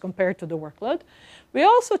slowly as compared to the workload. We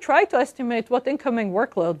also try to estimate what incoming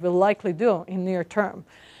workload will likely do in near term.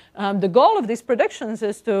 The goal of these predictions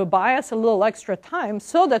is to buy us a little extra time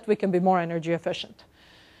so that we can be more energy efficient.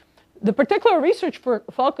 The particular research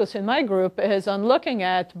focus in my group is on looking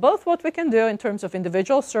at both what we can do in terms of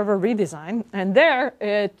individual server redesign, and there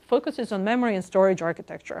it focuses on memory and storage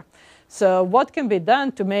architecture. So what can be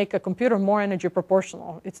done to make a computer more energy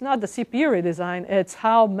proportional? It's not the CPU redesign, it's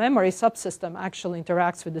how memory subsystem actually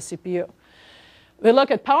interacts with the CPU. We look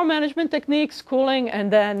at power management techniques, cooling,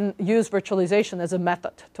 and then use virtualization as a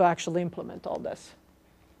method to actually implement all this.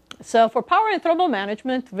 So for power and thermal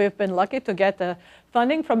management, we've been lucky to get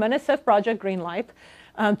funding from NSF Project Greenlight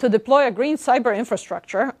to deploy a green cyber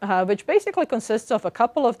infrastructure, which basically consists of a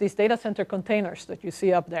couple of these data center containers that you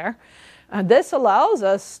see up there. And this allows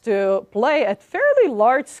us to play at fairly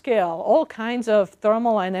large scale all kinds of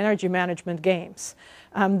thermal and energy management games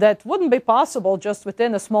that wouldn't be possible just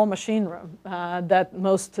within a small machine room that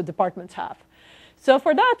most departments have. So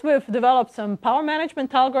for that, we've developed some power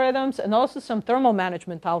management algorithms and also some thermal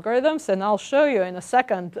management algorithms, and I'll show you in a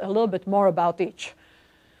second a little bit more about each.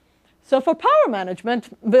 So for power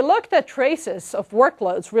management, we looked at traces of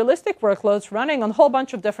workloads, realistic workloads running on a whole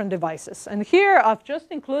bunch of different devices. And here I've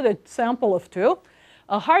just included a sample of two,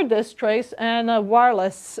 a hard disk trace and a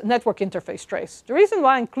wireless network interface trace. The reason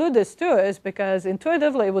why I include this too is because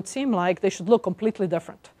intuitively it would seem like they should look completely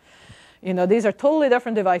different. You know, these are totally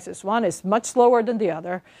different devices. One is much slower than the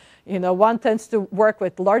other. You know, one tends to work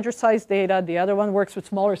with larger size data, the other one works with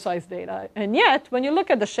smaller size data. And yet, when you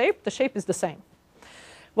look at the shape is the same.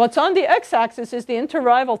 What's on the x-axis is the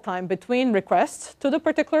inter-arrival time between requests to the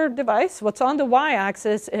particular device. What's on the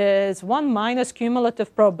y-axis is 1 minus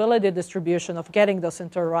cumulative probability distribution of getting those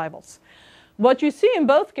inter-arrivals. What you see in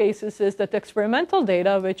both cases is that experimental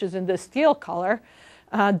data, which is in this teal color,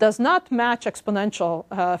 does not match exponential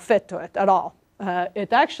fit to it at all.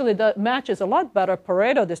 It actually matches a lot better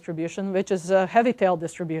Pareto distribution, which is a heavy tail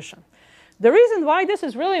distribution. The reason why this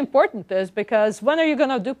is really important is because when are you going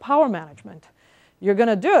to do power management? You're going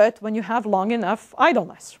to do it when you have long enough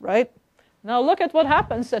idleness, right? Now look at what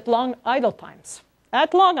happens at long idle times.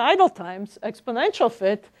 At long idle times, exponential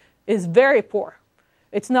fit is very poor.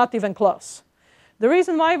 It's not even close. The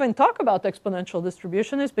reason why I even talk about exponential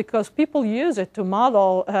distribution is because people use it to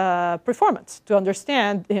model performance, to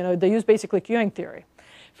understand, you know, they use basically queuing theory.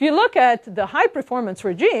 If you look at the high performance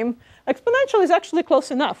regime, exponential is actually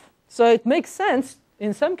close enough. So it makes sense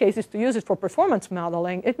in some cases to use it for performance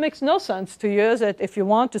modeling. It makes no sense to use it if you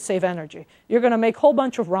want to save energy. You're going to make a whole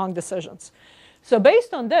bunch of wrong decisions. So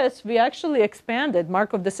based on this, we actually expanded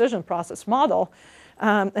Markov decision process model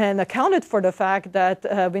and accounted for the fact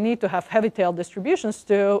that we need to have heavy tail distributions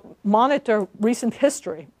to monitor recent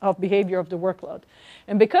history of behavior of the workload.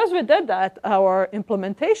 And because we did that, our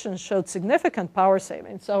implementation showed significant power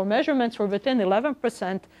savings. So our measurements were within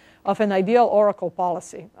 11% of an ideal Oracle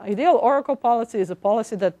policy. Ideal Oracle policy is a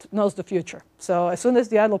policy that knows the future. So as soon as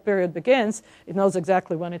the idle period begins, it knows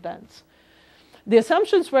exactly when it ends. The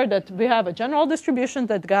assumptions were that we have a general distribution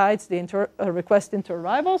that guides the request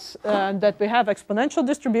inter-arrivals, that we have exponential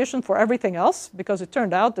distribution for everything else, because it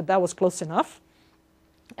turned out that that was close enough,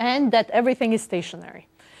 and that everything is stationary.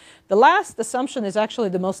 The last assumption is actually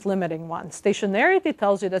the most limiting one. Stationarity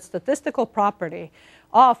tells you that statistical property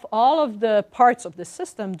of all of the parts of the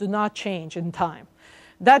system do not change in time.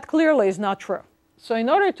 That clearly is not true. So in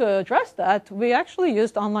order to address that, we actually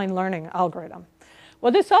used online learning algorithm.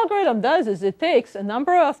 What this algorithm does is it takes a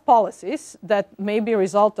number of policies that may be a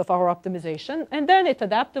result of our optimization, and then it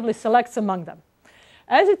adaptively selects among them.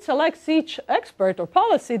 As it selects each expert or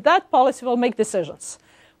policy, that policy will make decisions.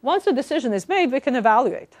 Once a decision is made, we can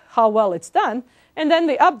evaluate how well it's done, and then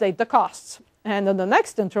we update the costs. And in the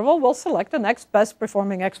next interval, we'll select the next best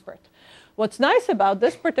performing expert. What's nice about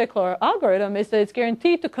this particular algorithm is that it's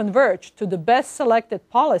guaranteed to converge to the best selected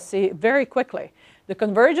policy very quickly. The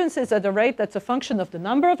convergence is at a rate that's a function of the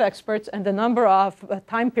number of experts and the number of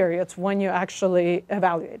time periods when you actually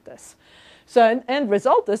evaluate this. So an end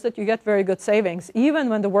result is that you get very good savings even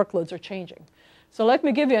when the workloads are changing. So let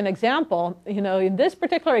me give you an example. You know, in this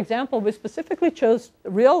particular example, we specifically chose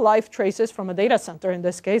real-life traces from a data center. In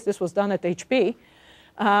this case, this was done at HP,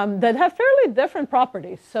 that have fairly different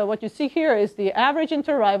properties. So what you see here is the average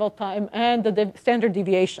inter-arrival time and the standard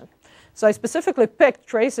deviation. So I specifically picked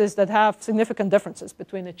traces that have significant differences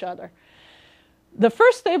between each other. The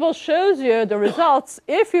first table shows you the results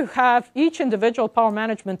if you have each individual power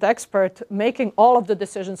management expert making all of the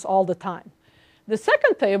decisions all the time. The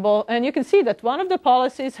second table, and you can see that one of the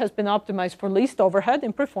policies has been optimized for least overhead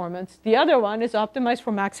in performance. The other one is optimized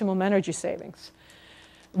for maximum energy savings.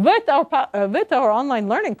 With our online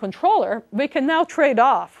learning controller, we can now trade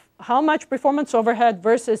off how much performance overhead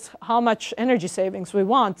versus how much energy savings we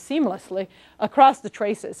want seamlessly across the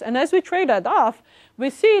traces. And as we trade that off,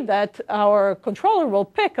 we see that our controller will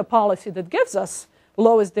pick a policy that gives us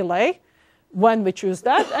lowest delay when we choose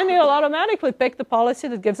that, and it'll automatically pick the policy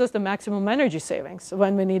that gives us the maximum energy savings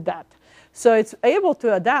when we need that. So it's able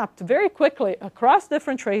to adapt very quickly across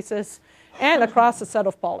different traces and across a set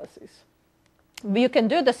of policies. You can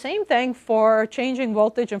do the same thing for changing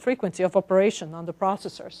voltage and frequency of operation on the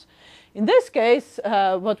processors. In this case,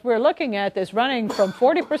 what we're looking at is running from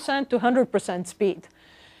 40% to 100% speed.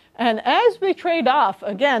 And as we trade off,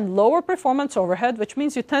 again, lower performance overhead, which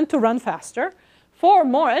means you tend to run faster, for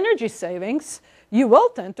more energy savings, you will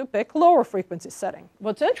tend to pick lower frequency setting.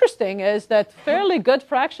 What's interesting is that fairly good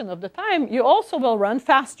fraction of the time, you also will run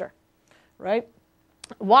faster, right?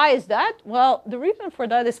 Why is that? Well, the reason for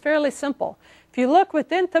that is fairly simple. If you look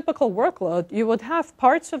within typical workload, you would have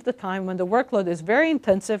parts of the time when the workload is very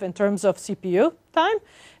intensive in terms of CPU time,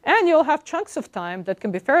 and you'll have chunks of time that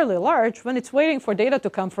can be fairly large when it's waiting for data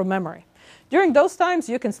to come from memory. During those times,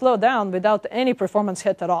 you can slow down without any performance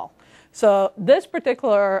hit at all. So this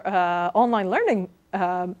particular online learning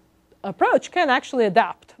approach can actually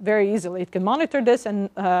adapt very easily. It can monitor this and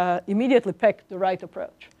immediately pick the right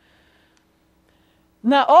approach.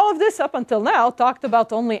 Now, all of this up until now talked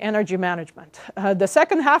about only energy management. The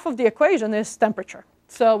second half of the equation is temperature.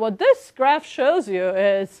 So what this graph shows you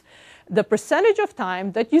is the percentage of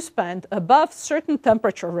time that you spend above certain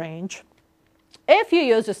temperature range if you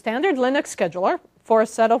use a standard Linux scheduler for a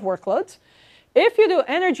set of workloads, if you do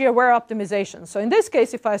energy-aware optimization. So in this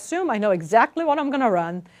case, if I assume I know exactly what I'm going to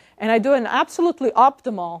run, and I do an absolutely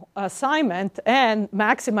optimal assignment and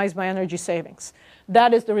maximize my energy savings,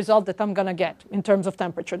 that is the result that I'm going to get in terms of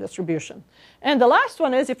temperature distribution. And the last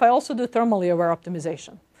one is if I also do thermally aware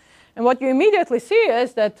optimization. And what you immediately see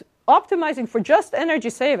is that optimizing for just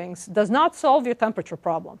energy savings does not solve your temperature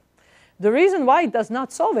problem. The reason why it does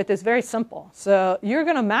not solve it is very simple. So you're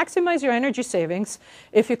going to maximize your energy savings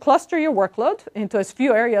if you cluster your workload into as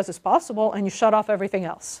few areas as possible and you shut off everything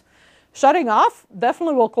else. Shutting off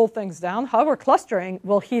definitely will cool things down. However, clustering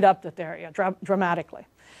will heat up that area dramatically.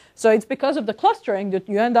 So it's because of the clustering that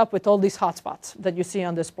you end up with all these hotspots that you see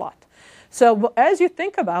on this plot. So as you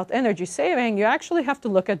think about energy saving, you actually have to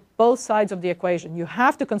look at both sides of the equation. You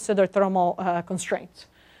have to consider thermal constraints.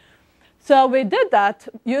 So we did that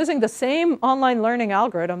using the same online learning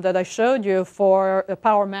algorithm that I showed you for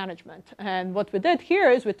power management. And what we did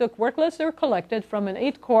here is we took workloads that were collected from an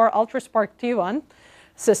 8-core UltraSpark T1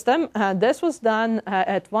 system. This was done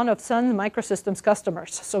at one of Sun Microsystems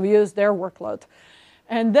customers. So we used their workload.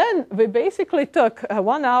 And then we basically took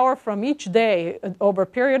 1 hour from each day over a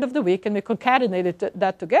period of the week, and we concatenated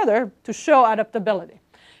that together to show adaptability.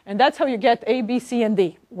 And that's how you get A, B, C, and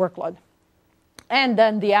D workload. And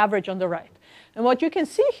then the average on the right. And what you can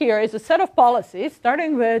see here is a set of policies,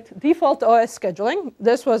 starting with default OS scheduling.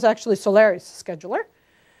 This was actually Solaris scheduler.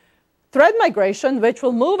 Thread migration, which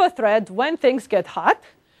will move a thread when things get hot.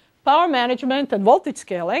 Power management and voltage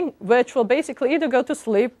scaling, which will basically either go to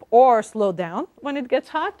sleep or slow down when it gets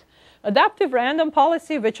hot. Adaptive random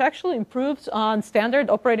policy, which actually improves on standard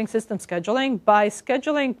operating system scheduling by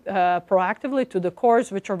scheduling proactively to the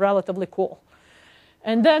cores which are relatively cool.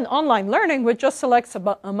 And then online learning, which just selects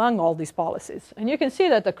among all these policies. And you can see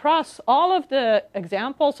that across all of the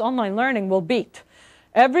examples, online learning will beat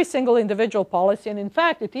every single individual policy. And in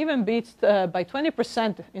fact, it even beats by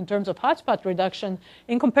 20% in terms of hotspot reduction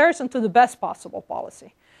in comparison to the best possible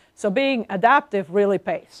policy. So being adaptive really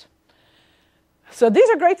pays. So these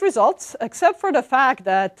are great results, except for the fact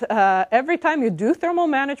that every time you do thermal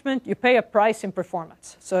management, you pay a price in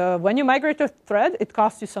performance. So when you migrate a thread, it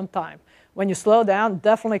costs you some time. When you slow down,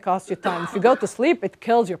 definitely costs you time. If you go to sleep, it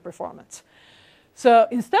kills your performance. So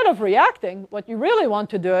instead of reacting, what you really want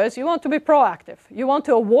to do is you want to be proactive. You want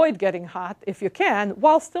to avoid getting hot if you can,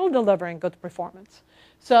 while still delivering good performance.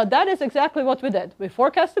 So that is exactly what we did. We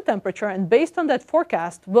forecast the temperature, and based on that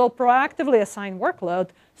forecast, we'll proactively assign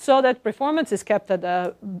workload so that performance is kept at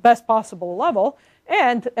the best possible level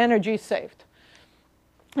and energy is saved.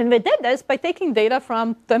 And we did this by taking data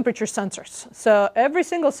from temperature sensors. So every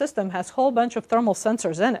single system has a whole bunch of thermal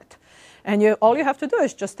sensors in it. And all you have to do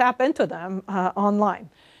is just tap into them online.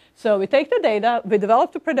 So we take the data, we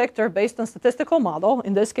developed a predictor based on statistical model,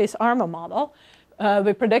 in this case ARMA model,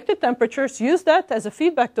 We predicted temperatures, use that as a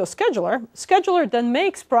feedback to a scheduler. Scheduler then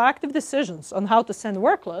makes proactive decisions on how to send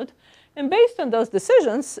workload. And based on those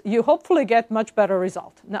decisions, you hopefully get much better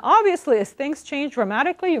result. Now, obviously, as things change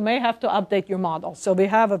dramatically, you may have to update your model. So we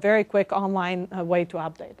have a very quick online way to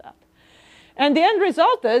update that. And the end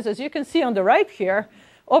result is, as you can see on the right here,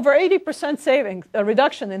 over 80% savings, a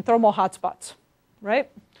reduction in thermal hotspots, right?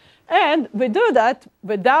 And we do that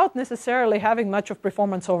without necessarily having much of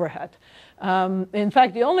performance overhead. In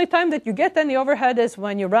fact, the only time that you get any overhead is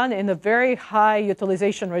when you run in a very high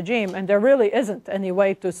utilization regime, and there really isn't any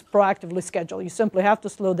way to proactively schedule. You simply have to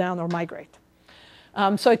slow down or migrate.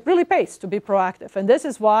 So it really pays to be proactive. And this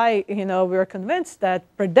is why we're convinced that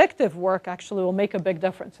predictive work actually will make a big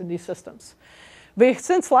difference in these systems.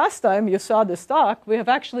 Since last time you saw this talk, we have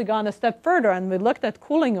actually gone a step further, and we looked at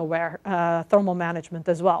cooling-aware thermal management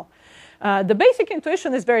as well. The basic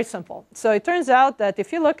intuition is very simple. So it turns out that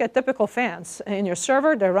if you look at typical fans in your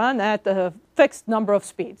server, they run at a fixed number of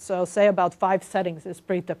speeds. So say about 5 settings is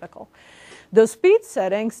pretty typical. Those speed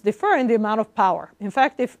settings differ in the amount of power. In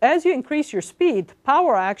fact, as you increase your speed,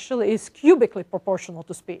 power actually is cubically proportional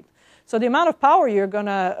to speed. So the amount of power you're going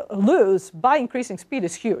to lose by increasing speed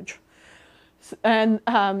is huge. And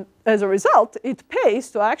as a result, it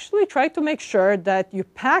pays to actually try to make sure that you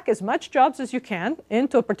pack as much jobs as you can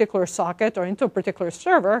into a particular socket or into a particular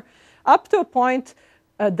server up to a point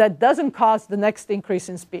that doesn't cause the next increase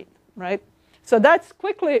in speed, right? So that's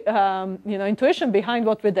quickly intuition behind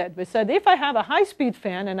what we did. We said, if I have a high-speed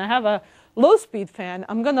fan and I have a low-speed fan,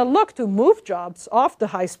 I'm going to look to move jobs off the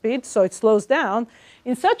high speed so it slows down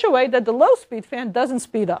in such a way that the low-speed fan doesn't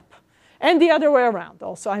speed up. And the other way around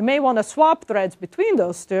also. I may want to swap threads between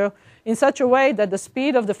those two in such a way that the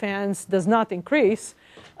speed of the fans does not increase,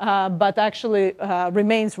 but actually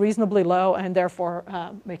remains reasonably low, and therefore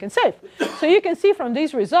we can save. So you can see from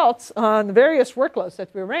these results on various workloads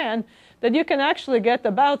that we ran that you can actually get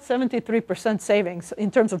about 73% savings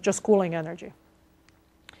in terms of just cooling energy.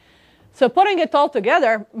 So putting it all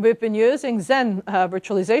together, we've been using Zen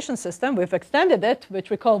virtualization system. We've extended it,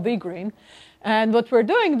 which we call vGreen. And what we're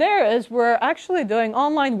doing there is we're actually doing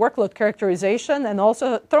online workload characterization and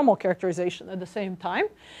also thermal characterization at the same time.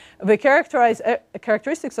 We characterize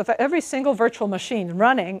characteristics of every single virtual machine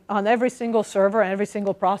running on every single server and every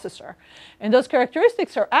single processor. And those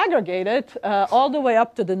characteristics are aggregated all the way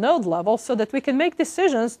up to the node level so that we can make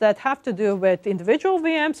decisions that have to do with individual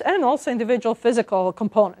VMs and also individual physical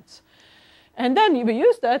components. And then we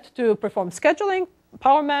use that to perform scheduling,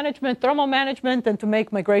 power management, thermal management, and to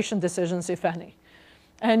make migration decisions, if any.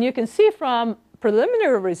 And you can see from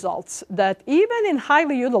preliminary results that even in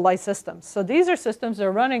highly utilized systems, so these are systems that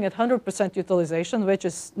are running at 100% utilization, which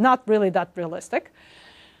is not really that realistic,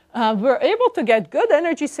 we're able to get good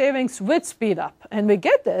energy savings with speed up. And we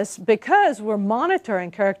get this because we're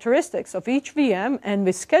monitoring characteristics of each VM, and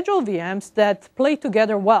we schedule VMs that play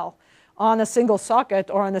together well on a single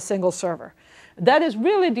socket or on a single server. That is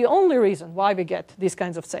really the only reason why we get these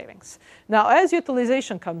kinds of savings. Now, as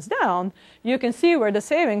utilization comes down, you can see where the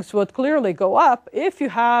savings would clearly go up if you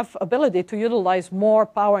have ability to utilize more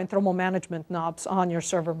power and thermal management knobs on your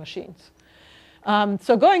server machines.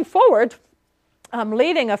 So going forward, I'm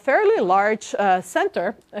leading a fairly large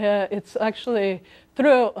center. It's actually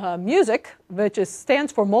through MUSIC, which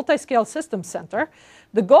stands for Multi-Scale Systems Center.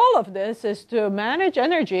 The goal of this is to manage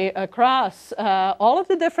energy across all of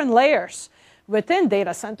the different layers within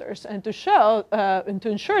data centers and to show and to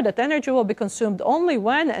ensure that energy will be consumed only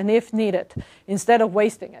when and if needed instead of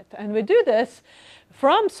wasting it. And we do this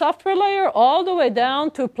from software layer all the way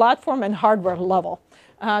down to platform and hardware level.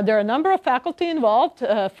 There are a number of faculty involved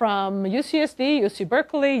from UCSD, UC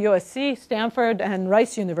Berkeley, USC, Stanford, and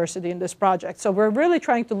Rice University in this project. So we're really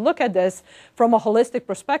trying to look at this from a holistic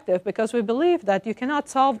perspective because we believe that you cannot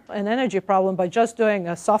solve an energy problem by just doing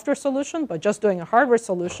a software solution, by just doing a hardware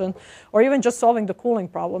solution, or even just solving the cooling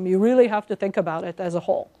problem. You really have to think about it as a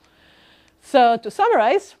whole. So to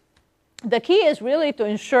summarize, the key is really to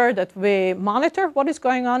ensure that we monitor what is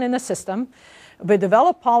going on in the system. We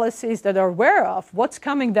develop policies that are aware of what's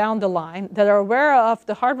coming down the line, that are aware of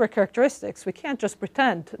the hardware characteristics. We can't just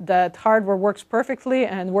pretend that hardware works perfectly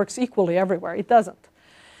and works equally everywhere. It doesn't.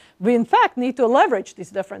 We, in fact, need to leverage these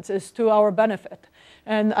differences to our benefit.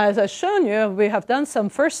 And as I've shown you, we have done some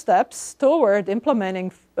first steps toward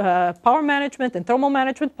implementing power management and thermal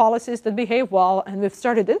management policies that behave well, and we've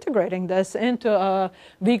started integrating this into a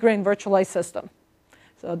vGreen virtualized system.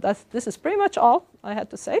 So this is pretty much all I had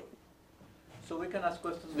to say. So we can ask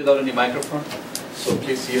questions without any microphone. So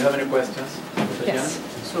please, do you have any questions? Yes.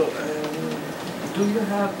 So do you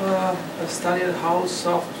have studied how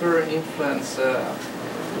software influence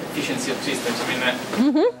efficiency of systems.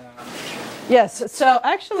 I mean, Yes, so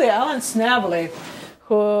actually Alan Snavely,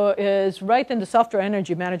 who is right in the software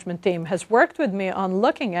energy management team, has worked with me on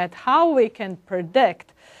looking at how we can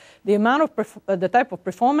predict the amount of the type of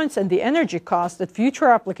performance and the energy cost that future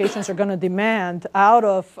applications are going to demand out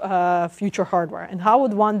of future hardware, and how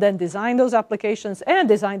would one then design those applications and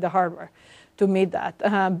design the hardware to meet that.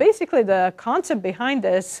 Basically, the concept behind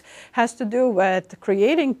this has to do with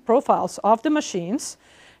creating profiles of the machines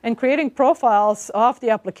and creating profiles of the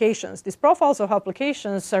applications. These profiles of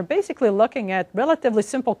applications are basically looking at relatively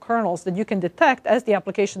simple kernels that you can detect as the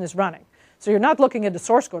application is running. So you're not looking at the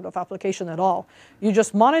source code of application at all. You're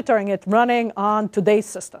just monitoring it running on today's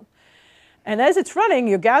system. And as it's running,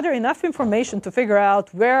 you gather enough information to figure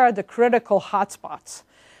out where are the critical hotspots.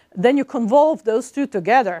 Then you convolve those two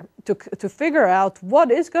together to figure out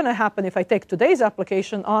what is going to happen if I take today's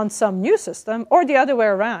application on some new system, or the other way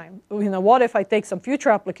around. What if I take some future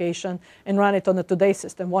application and run it on a today's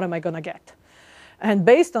system? What am I going to get? And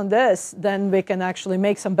based on this, then we can actually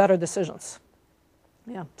make some better decisions.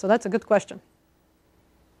 Yeah, so that's a good question.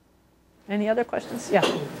 Any other questions? Yeah.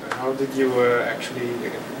 How did you actually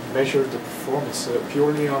measure the performance?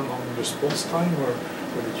 Purely on response time, or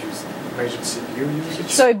did you measure CPU usage?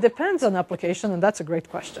 So it depends on application, and that's a great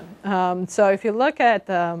question. So if you look at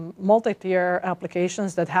multi-tier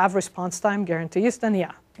applications that have response time guarantees, then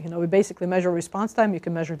yeah, we basically measure response time. You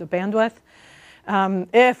can measure the bandwidth.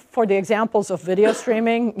 If, for the examples of video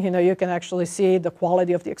streaming, you can actually see the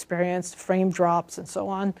quality of the experience, frame drops, and so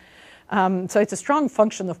on. So it's a strong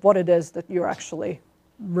function of what it is that you're actually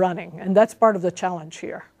running, and that's part of the challenge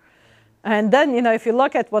here. And then, if you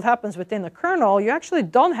look at what happens within the kernel, you actually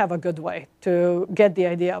don't have a good way to get the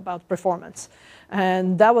idea about performance.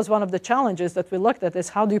 And that was one of the challenges that we looked at, is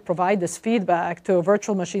how do you provide this feedback to a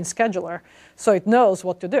virtual machine scheduler so it knows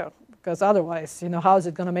what to do? Because otherwise, how is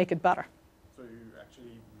it going to make it better? So you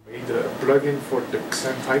actually made a plugin for the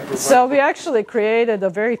Xen hypervisor? So we actually created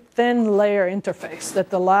a very thin layer interface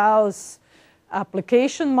that allows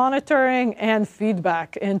application monitoring and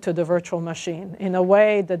feedback into the virtual machine in a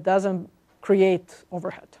way that doesn't create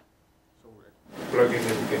overhead. So plug in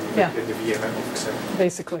the VMM of Xen.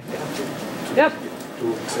 Basically, yeah. Yep.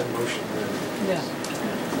 To Xen motion. Yeah.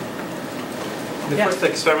 In the first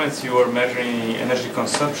experiments, you were measuring energy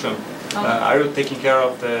consumption. Are you taking care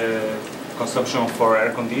of the consumption for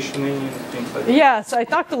air conditioning, things like that? Yeah, so I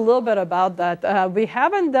talked a little bit about that. We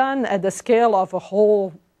haven't done at the scale of a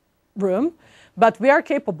whole room, but we are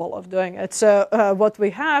capable of doing it. So what we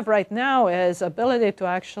have right now is ability to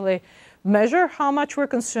actually measure how much we're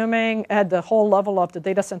consuming at the whole level of the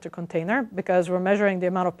data center container, because we're measuring the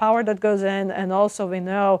amount of power that goes in, and also we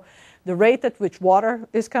know the rate at which water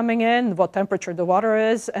is coming in, what temperature the water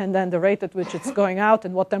is, and then the rate at which it's going out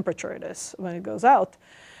and what temperature it is when it goes out.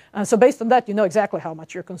 So based on that, you know exactly how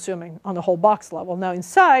much you're consuming on the whole box level. Now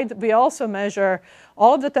inside, we also measure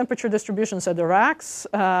all of the temperature distributions at the racks,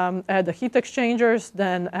 at the heat exchangers,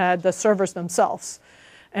 then at the servers themselves.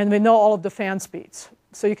 And we know all of the fan speeds.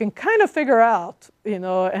 So you can kind of figure out,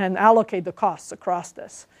 and allocate the costs across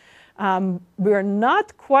this. We're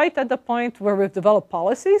not quite at the point where we've developed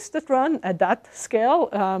policies that run at that scale.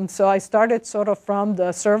 So I started sort of from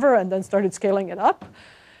the server and then started scaling it up.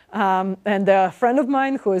 And a friend of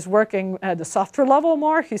mine who is working at the software level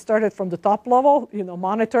more, he started from the top level,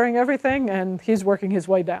 monitoring everything, and he's working his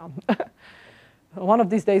way down. One of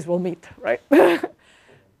these days we'll meet, right? Yeah.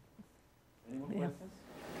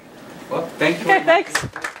 Well, thank you. Okay, thanks.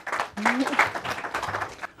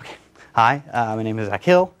 Hi, my name is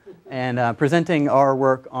Akhil, and presenting our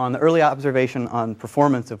work on the early observation on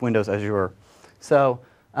performance of Windows Azure. So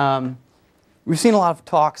we've seen a lot of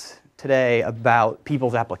talks today about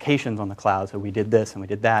people's applications on the cloud. So we did this and we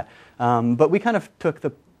did that. But we kind of took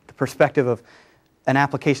the perspective of an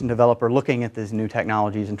application developer looking at these new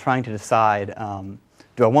technologies and trying to decide,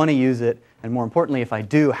 do I want to use it? And more importantly, if I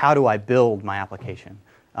do, how do I build my application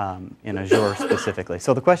in Azure specifically?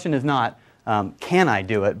 So the question is not, can I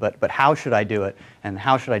do it, but how should I do it? And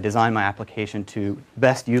how should I design my application to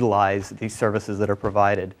best utilize these services that are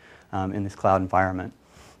provided in this cloud environment?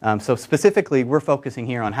 So specifically, we're focusing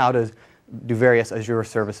here on how do various Azure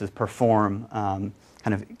services perform kind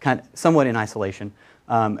of somewhat in isolation.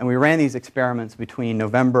 And we ran these experiments between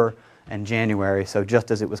November and January, so just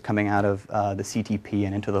as it was coming out of the CTP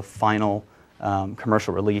and into the final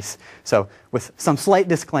commercial release. So with some slight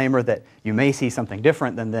disclaimer that you may see something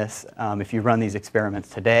different than this if you run these experiments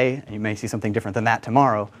today, and you may see something different than that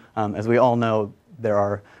tomorrow. As we all know, there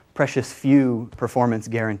are precious few performance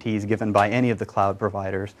guarantees given by any of the cloud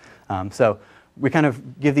providers. So we kind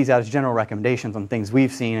of give these out as general recommendations on things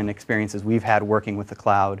we've seen and experiences we've had working with the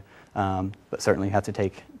cloud, but certainly you have to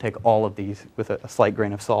take all of these with a slight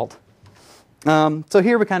grain of salt. So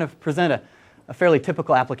here we kind of present a fairly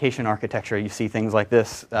typical application architecture. You see things like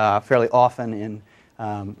this fairly often in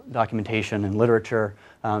documentation and literature.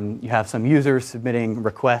 You have some users submitting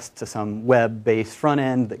requests to some web-based front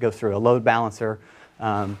end that goes through a load balancer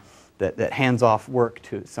that hands off work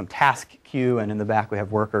to some task queue, and in the back we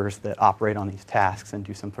have workers that operate on these tasks and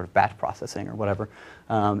do some sort of batch processing or whatever.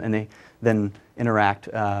 And they then interact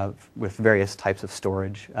with various types of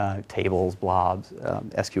storage, tables, blobs,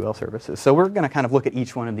 SQL services. So we're going to kind of look at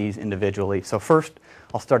each one of these individually. So first,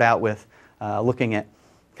 I'll start out with looking at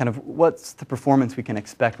kind of what's the performance we can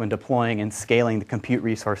expect when deploying and scaling the compute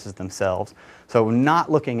resources themselves. So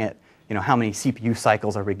not looking at how many CPU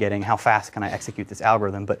cycles are we getting, how fast can I execute this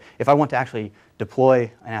algorithm, but if I want to actually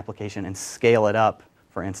deploy an application and scale it up,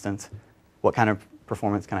 for instance, what kind of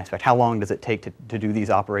performance can I expect? How long does it take to do these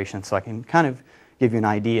operations? So I can kind of give you an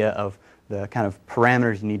idea of the kind of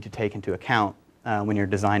parameters you need to take into account when you're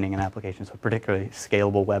designing an application, so particularly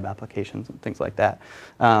scalable web applications and things like that.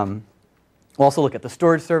 We'll also look at the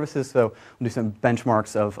storage services, so we'll do some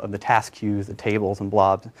benchmarks of the task queues, the tables, and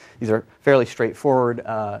blobs. These are fairly straightforward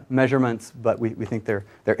measurements, but we think they're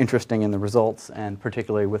interesting in the results, and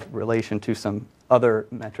particularly with relation to some other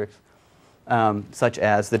metrics, such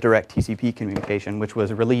as the direct TCP communication, which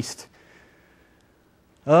was released,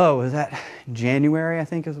 was that January, I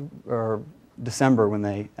think, or December, when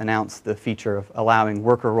they announced the feature of allowing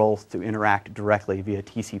worker roles to interact directly via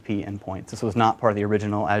TCP endpoints. This was not part of the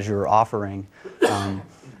original Azure offering.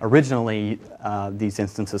 Originally, these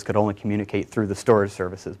instances could only communicate through the storage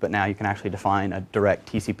services, but now you can actually define a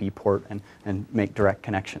direct TCP port and make direct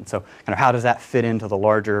connection. So kind of how does that fit into the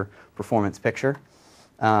larger performance picture?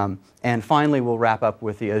 And finally, we'll wrap up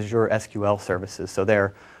with the Azure SQL services, so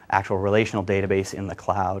their actual relational database in the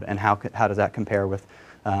cloud, and how does that compare with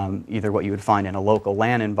either what you would find in a local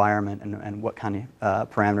LAN environment, and what kind of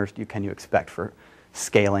parameters can you expect for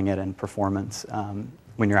scaling it and performance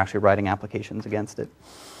when you're actually writing applications against it.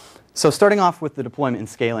 So starting off with the deployment and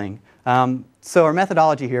scaling. So our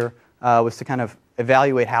methodology here was to kind of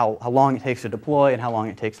evaluate how long it takes to deploy and how long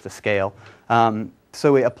it takes to scale.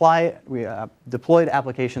 So we deployed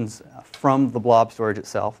applications from the blob storage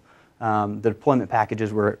itself. The deployment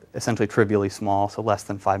packages were essentially trivially small, so less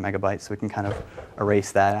than 5 megabytes, so we can kind of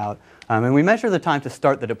erase that out. And we measure the time to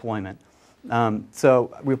start the deployment.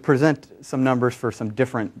 So we present some numbers for some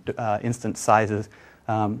different instance sizes.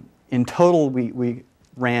 In total, we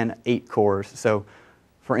ran 8 cores. So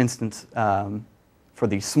for instance, for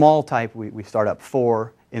the small type, we start up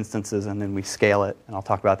 4 instances and then we scale it, and I'll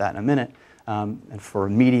talk about that in a minute. And for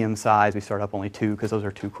medium size, we start up only 2 because those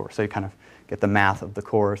are 2 cores. So you kind of get the math of the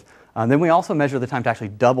cores. Then we also measure the time to actually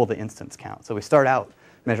double the instance count. So we start out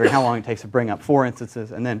measuring how long it takes to bring up 4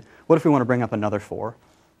 instances, and then what if we want to bring up another 4?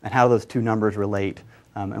 And how do those 2 numbers relate,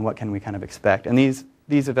 and what can we kind of expect? And these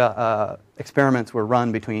experiments were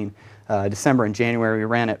run between December and January. We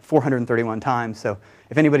ran it 431 times. So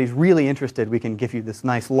if anybody's really interested, we can give you this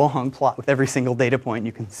nice long plot with every single data point.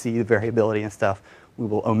 You can see the variability and stuff. We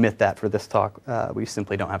will omit that for this talk. We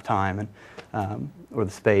simply don't have time or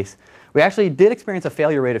the space. We actually did experience a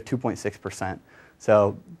failure rate of 2.6%.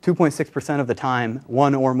 So 2.6% of the time,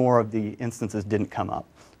 1 or more of the instances didn't come up.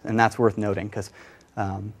 And that's worth noting because,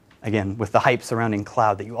 again, with the hype surrounding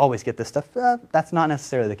cloud that you always get this stuff, that's not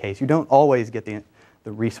necessarily the case. You don't always get the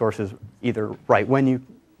resources either right when you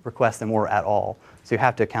request them or at all. So you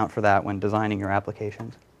have to account for that when designing your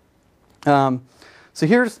applications. So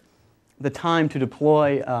here's the time to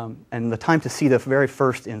deploy and the time to see the very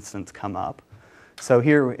first instance come up. So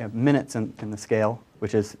here we have minutes in the scale,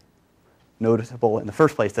 which is noticeable in the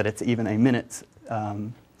first place that it's even a minutes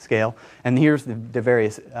scale. And here's the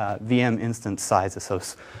various VM instance sizes, so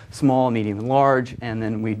small, medium, and large. And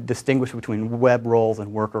then we distinguish between web roles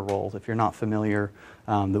and worker roles. If you're not familiar,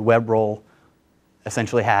 the web role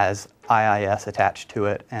essentially has IIS attached to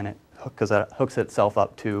it, and it hooks itself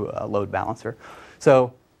up to a load balancer.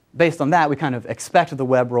 So based on that, we kind of expect the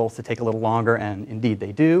web roles to take a little longer, and indeed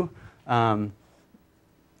they do.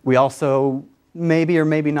 We also maybe or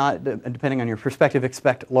maybe not, depending on your perspective,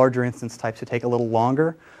 expect larger instance types to take a little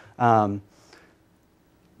longer.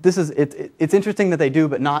 It's interesting that they do,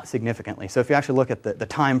 but not significantly. So if you actually look at the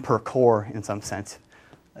time per core in some sense,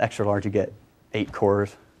 extra large, you get 8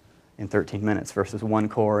 cores in 13 minutes versus 1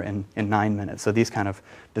 core in 9 minutes. So these kind of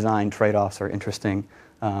design trade-offs are interesting.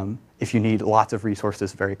 If you need lots of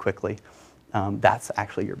resources very quickly, that's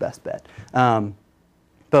actually your best bet.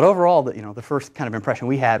 But overall, the first kind of impression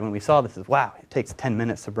we had when we saw this is, wow, it takes 10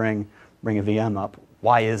 minutes to bring bring a VM up.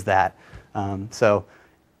 Why is that? So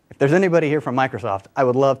if there's anybody here from Microsoft, I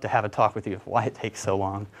would love to have a talk with you of why it takes so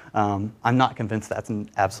long. I'm not convinced that's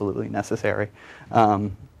absolutely necessary.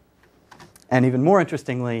 And even more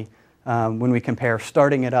interestingly, when we compare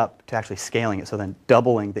starting it up to actually scaling it, so then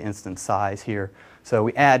doubling the instance size here. So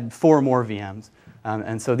we add 4 more VMs.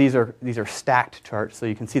 And so these are stacked charts. So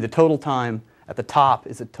you can see the total time at the top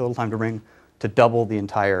is the total time to double the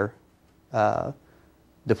entire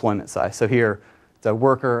deployment size. So here, the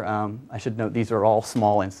worker, I should note these are all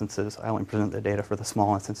small instances. I only present the data for the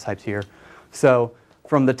small instance types here. So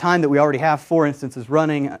from the time that we already have 4 instances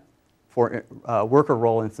running, 4 worker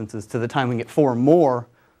role instances, to the time we get 4 more,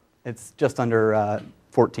 it's just under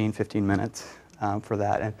 14, 15 minutes for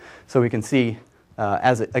that. And so we can see,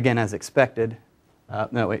 as expected,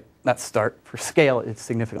 no, wait, that's start. For scale, it's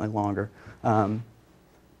significantly longer.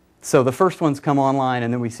 So the first ones come online,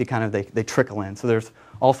 and then we see kind of they trickle in. So there's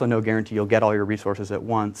also no guarantee you'll get all your resources at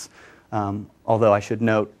once. Although I should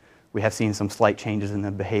note, we have seen some slight changes in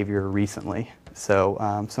the behavior recently.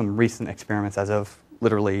 So some recent experiments, as of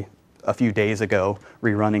literally a few days ago,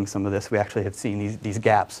 rerunning some of this, we actually have seen these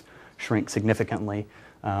gaps shrink significantly.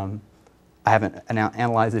 I haven't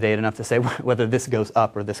analyzed the data enough to say whether this goes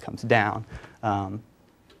up or this comes down.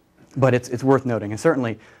 But it's worth noting. And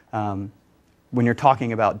certainly, when you're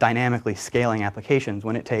talking about dynamically scaling applications,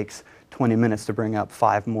 when it takes 20 minutes to bring up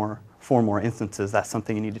 4 more instances, that's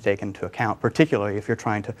something you need to take into account, particularly if you're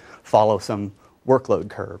trying to follow some workload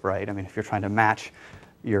curve, right? I mean, if you're trying to match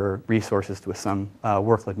your resources with some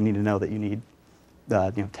workload, you need to know that you need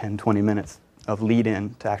 10, 20 minutes of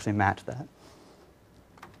lead-in to actually match that.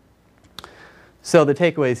 So the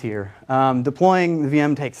takeaways here. Deploying the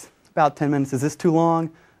VM takes about 10 minutes. Is this too long?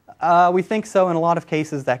 We think so. In a lot of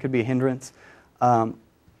cases, that could be a hindrance.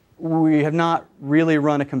 We have not really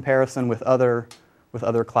run a comparison with other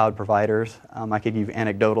cloud providers. I could give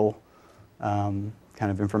anecdotal kind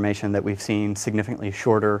of information that we've seen significantly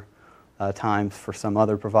shorter times for some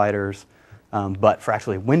other providers. But for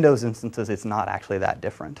actually Windows instances, it's not actually that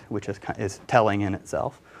different, which is telling in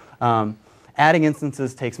itself. Adding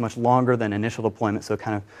instances takes much longer than initial deployment, so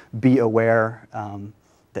kind of be aware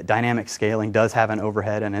that dynamic scaling does have an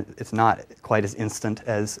overhead, and it's not quite as instant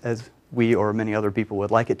as we or many other people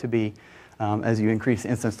would like it to be. As you increase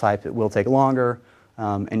instance types, it will take longer,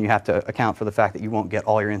 and you have to account for the fact that you won't get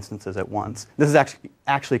all your instances at once. This is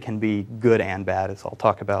actually can be good and bad, as I'll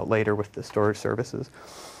talk about later with the storage services.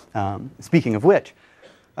 Speaking of which,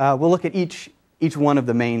 we'll look at each one of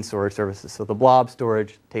the main storage services. So the blob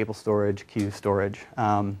storage, table storage, queue storage.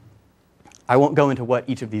 I won't go into what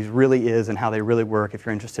each of these really is and how they really work. If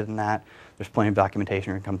you're interested in that, there's plenty of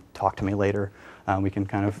documentation. You can come talk to me later. We can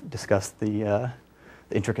kind of discuss the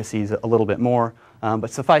intricacies a little bit more. But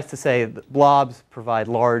suffice to say, blobs provide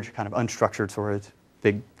large kind of unstructured storage,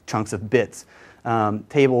 big chunks of bits.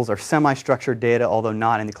 Tables are semi-structured data, although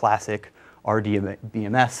not in the classic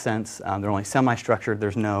RDBMS sense. They're only semi-structured.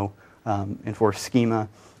 There's no enforced schema,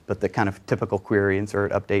 but the kind of typical query,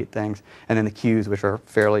 insert, update things. And then the queues, which are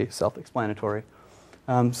fairly self-explanatory.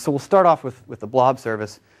 So we'll start off with the blob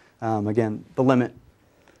service. Again, the limit,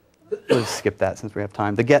 we'll skip that since we have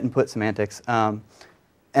time. The get and put semantics. And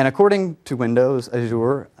according to Windows,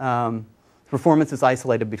 Azure, performance is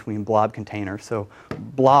isolated between blob containers. So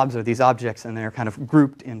blobs are these objects, and they're kind of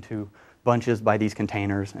grouped into bunches by these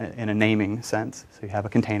containers in a naming sense. So you have a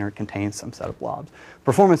container, it contains some set of blobs.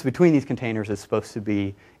 Performance between these containers is supposed to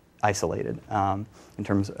be isolated in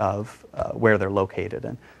terms of where they're located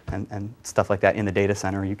and stuff like that. In the data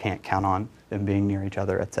center, you can't count on them being near each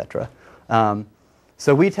other, etc.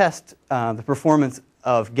 So we test the performance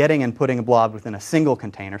of getting and putting a blob within a single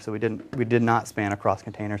container. So we did not span across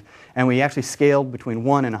containers. And we actually scaled between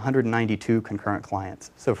 1 and 192 concurrent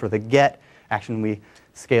clients. So for the get action, we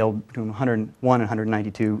scaled between 101 and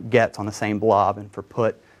 192 gets on the same blob, and for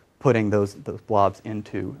putting those blobs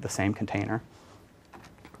into the same container.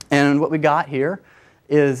 And what we got here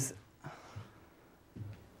is,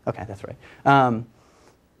 okay, that's right.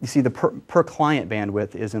 You see the per client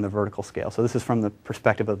bandwidth is in the vertical scale. So this is from the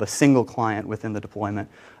perspective of a single client within the deployment.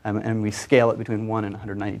 And we scale it between 1 and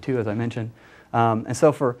 192, as I mentioned. And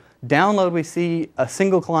so for download, we see a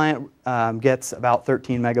single client gets about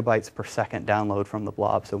 13 megabytes per second download from the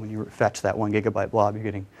blob. So when you fetch that 1 gigabyte blob, you're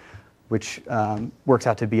getting, which works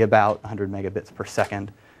out to be about 100 megabits per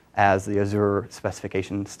second, as the Azure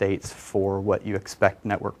specification states for what you expect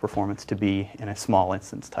network performance to be in a small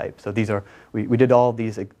instance type. So these are, we did all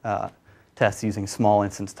these tests using small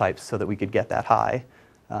instance types so that we could get that high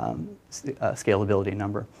scalability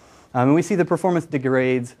number. And we see the performance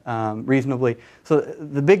degrades reasonably. So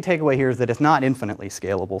the big takeaway here is that it's not infinitely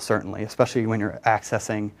scalable, certainly, especially when you're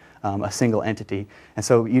accessing a single entity. And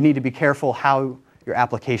so you need to be careful how your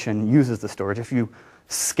application uses the storage. If you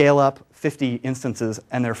scale up 50 instances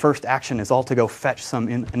and their first action is all to go fetch some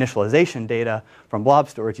initialization data from blob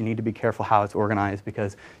storage, you need to be careful how it's organized,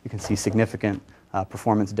 because you can see significant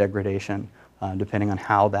performance degradation depending on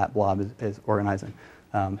how that blob is organized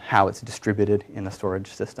and how it's distributed in the storage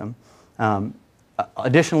system.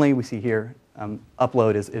 Additionally, we see here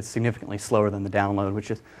upload is significantly slower than the download,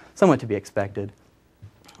 which is somewhat to be expected.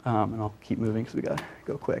 And I'll keep moving because we got to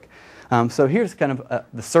go quick. So here's kind of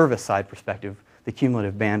the service side perspective, the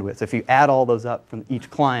cumulative bandwidth. So if you add all those up from each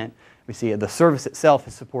client, we see the service itself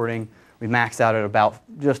is supporting, we maxed out at about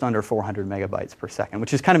just under 400 megabytes per second,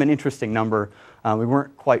 which is kind of an interesting number. We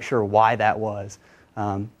weren't quite sure why that was.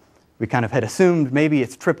 We kind of had assumed maybe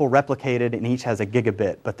it's triple replicated and each has a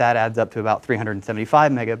gigabit, but that adds up to about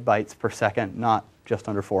 375 megabytes per second, not just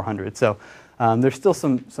under 400. So there's still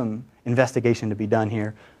some investigation to be done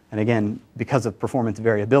here. And again, because of performance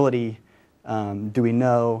variability, do we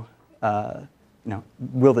know,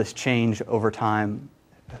 will this change over time?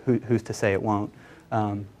 Who's to say it won't?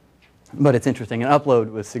 But it's interesting. And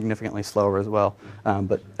upload was significantly slower as well.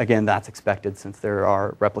 But again, that's expected since there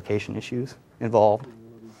are replication issues involved.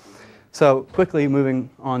 So quickly moving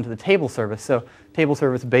on to the table service. So table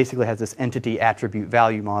service basically has this entity attribute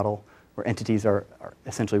value model where entities are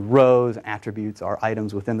essentially rows, attributes are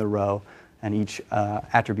items within the row, and each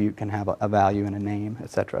attribute can have a value and a name,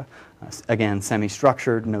 etc. Again,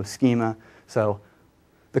 semi-structured, no schema. So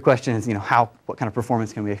the question is, what kind of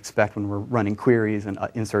performance can we expect when we're running queries and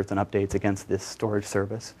inserts and updates against this storage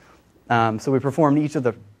service? So we performed each of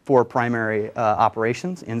the 4 primary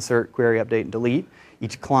operations: insert, query, update, and delete.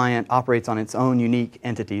 Each client operates on its own unique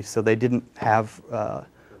entities, so they didn't have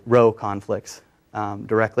row conflicts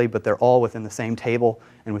directly, but they're all within the same table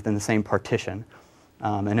and within the same partition.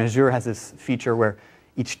 And Azure has this feature where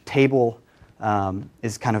each table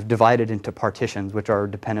is kind of divided into partitions, which are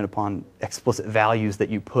dependent upon explicit values that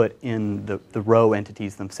you put in the row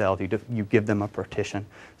entities themselves. You give them a partition.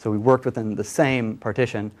 So we worked within the same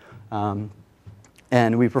partition,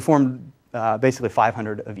 and we performed basically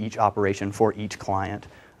 500 of each operation for each client,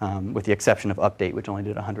 with the exception of update, which only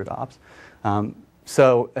did 100 ops.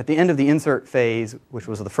 So at the end of the insert phase, which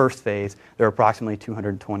was the first phase, there are approximately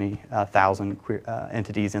 220,000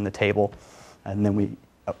 entities in the table. And then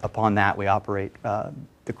upon that, we operate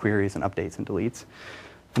the queries and updates and deletes.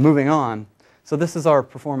 Moving on, so this is our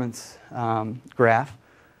performance graph.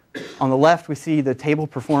 On the left, we see the table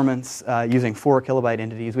performance using 4 kilobyte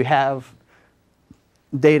entities. We have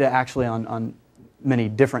data actually on many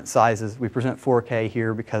different sizes. We present 4K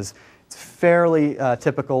here because it's fairly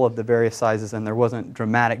typical of the various sizes, and there wasn't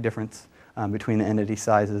dramatic difference between the entity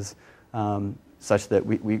sizes such that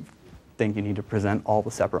we think you need to present all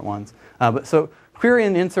the separate ones. So query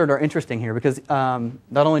and insert are interesting here because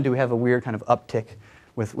not only do we have a weird kind of uptick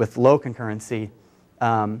with low concurrency,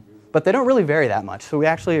 but they don't really vary that much. So we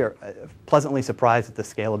actually are pleasantly surprised at the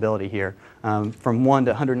scalability here. From 1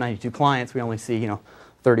 to 192 clients, we only see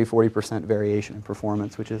 30–40% variation in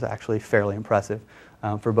performance, which is actually fairly impressive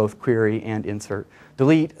for both query and insert.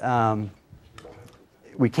 Delete,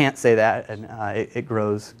 we can't say that, and it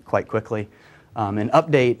grows quite quickly. And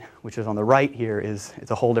update, which is on the right here,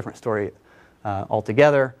 it's a whole different story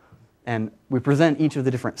altogether. And we present each of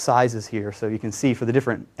the different sizes here, so you can see for the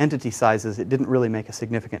different entity sizes, it didn't really make a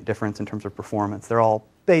significant difference in terms of performance. They're all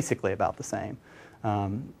basically about the same,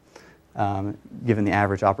 given the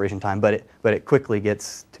average operation time, but it quickly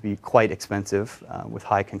gets to be quite expensive with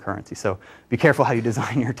high concurrency. So be careful how you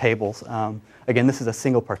design your tables. Again, this is a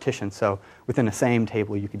single partition, so within the same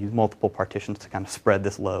table, you could use multiple partitions to kind of spread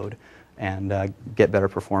this load and get better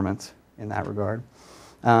performance in that regard.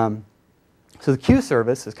 So the queue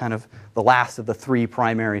service is kind of the last of the 3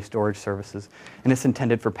 primary storage services, and it's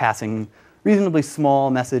intended for passing reasonably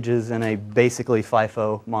small messages in a basically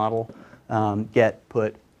FIFO model, get,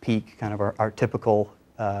 put, peak, kind of our typical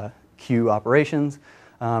queue operations.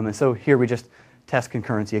 And so here we just test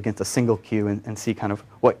concurrency against a single queue and see kind of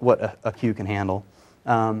what a queue can handle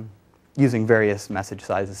using various message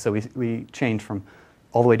sizes. So we change from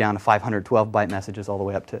all the way down to 512 byte messages all the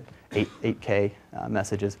way up to 8K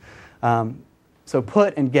messages. So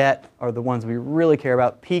put and get are the ones we really care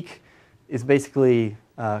about. Peak is basically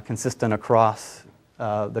consistent across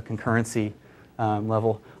the concurrency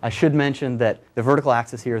level. I should mention that the vertical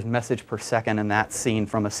axis here is message per second, and that's seen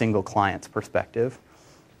from a single client's perspective.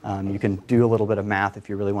 You can do a little bit of math if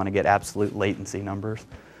you really want to get absolute latency numbers.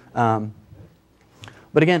 But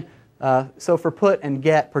again, So for put and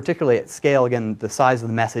get, particularly at scale, again, the size of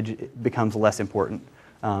the message becomes less important.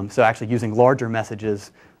 So actually using larger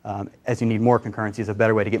messages as you need more concurrency is a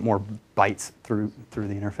better way to get more bytes through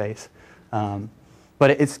the interface.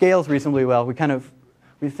 But it scales reasonably well.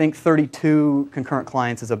 We think 32 concurrent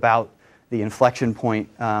clients is about the inflection point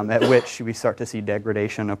at which we start to see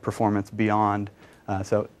degradation of performance beyond.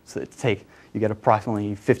 So you get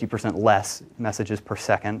approximately 50% less messages per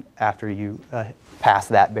second after you pass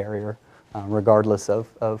that barrier, regardless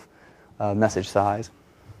of message size.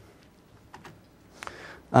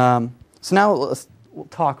 So now we'll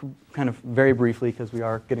talk kind of very briefly, because we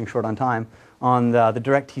are getting short on time, on the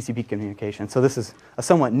direct TCP communication. So this is a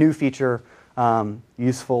somewhat new feature,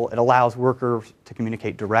 useful. It allows workers to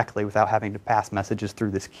communicate directly without having to pass messages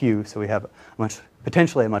through this queue. So we have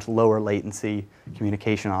potentially a much lower latency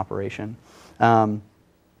communication operation,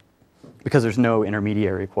 because there's no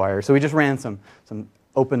intermediary required. So we just ran some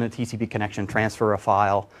open a TCP connection, transfer a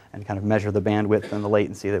file, and kind of measure the bandwidth and the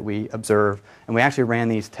latency that we observe. And we actually ran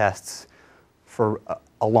these tests for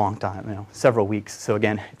a long time, several weeks. So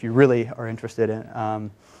again, if you really are interested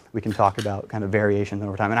in, we can talk about kind of variations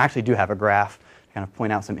over time. And I actually do have a graph to kind of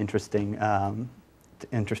point out some interesting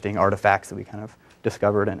artifacts that we kind of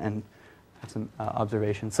discovered and have some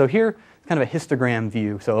observations. So here, kind of a histogram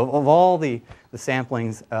view. So of all the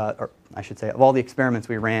samplings, or I should say, of all the experiments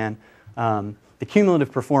we ran, the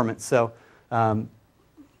cumulative performance. So I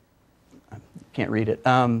can't read it.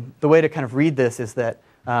 The way to kind of read this is that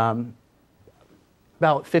about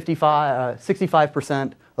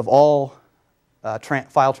 65% of all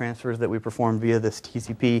file transfers that we performed via this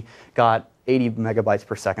TCP got 80 megabytes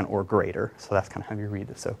per second or greater. So that's kind of how you read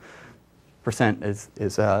this. So percent is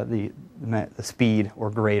the speed or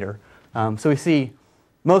greater. So we see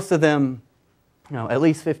most of them, at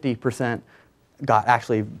least 50% got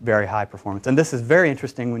actually very high performance. And this is very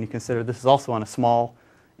interesting when you consider this is also on a small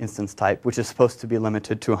instance type, which is supposed to be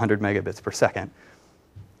limited to 100 megabits per second.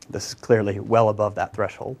 This is clearly well above that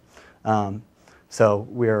threshold. So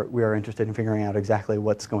we are interested in figuring out exactly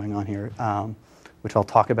what's going on here, which I'll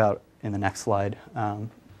talk about in the next slide.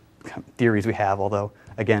 Theories we have, although,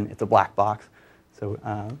 again, it's a black box. So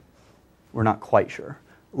we're not quite sure.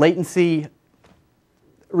 Latency,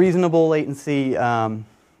 reasonable latency.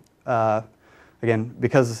 Again,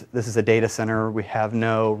 because this is a data center, we have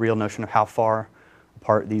no real notion of how far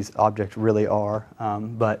apart these objects really are,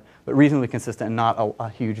 but reasonably consistent and not a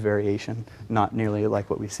huge variation, not nearly like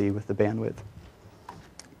what we see with the bandwidth.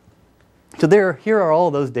 So here are all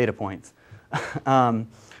of those data points. You'll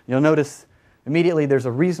notice immediately there's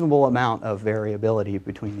a reasonable amount of variability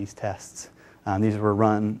between these tests. These were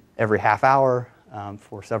run every half hour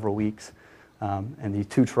for several weeks. And the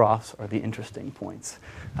two troughs are the interesting points.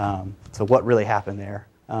 So what really happened there?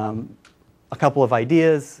 A couple of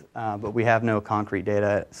ideas, but we have no concrete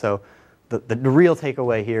data. So the real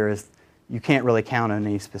takeaway here is you can't really count on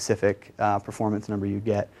any specific performance number you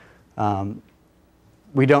get.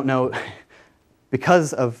 We don't know,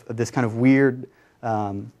 because of this kind of weird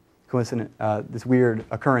this weird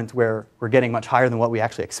occurrence where we're getting much higher than what we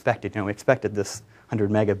actually expected. We expected this 100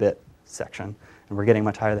 megabit section, and we're getting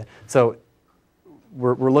much higher than. So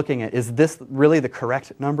we're looking at, is this really the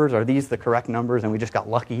correct numbers? Are these the correct numbers? And we just got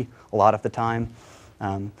lucky a lot of the time.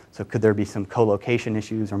 So could there be some co-location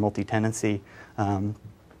issues or multi-tenancy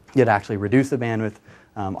that actually reduce the bandwidth?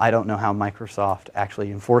 I don't know how Microsoft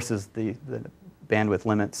actually enforces the bandwidth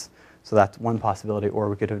limits. So that's one possibility. Or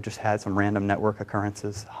we could have just had some random network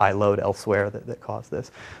occurrences, high load elsewhere that caused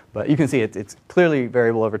this. But you can see it's clearly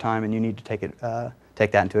variable over time, and you need to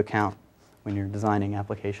take that into account when you're designing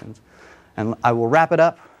applications. And I will wrap it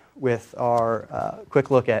up with our quick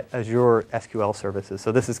look at Azure SQL services.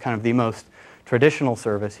 So this is kind of the most traditional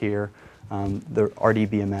service here, the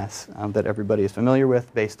RDBMS that everybody is familiar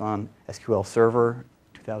with, based on SQL Server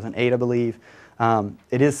 2008, I believe.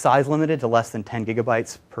 It is size limited to less than 10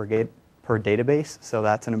 gigabytes per database. So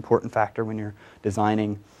that's an important factor when you're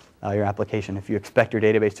designing your application. If you expect your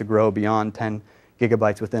database to grow beyond 10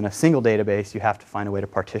 gigabytes within a single database, you have to find a way to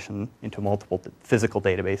partition into multiple physical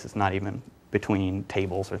databases, not even between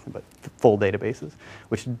tables, but full databases,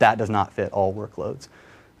 which that does not fit all workloads.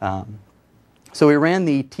 So we ran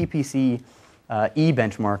the TPC E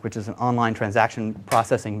benchmark, which is an online transaction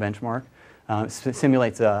processing benchmark.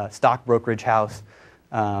 Simulates a stock brokerage house,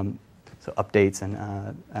 so updates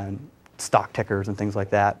and stock tickers and things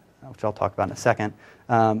like that, which I'll talk about in a second.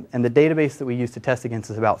 And the database that we use to test against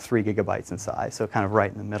is about 3 gigabytes in size, so kind of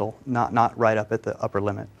right in the middle, not right up at the upper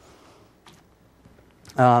limit.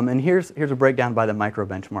 And here's a breakdown by the micro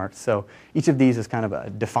benchmarks. So each of these is kind of a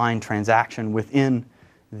defined transaction within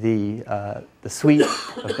the suite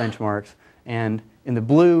of benchmarks. And in the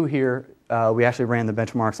blue here, we actually ran the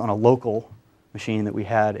benchmarks on a local machine that we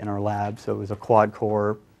had in our lab. So it was a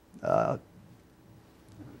quad-core, I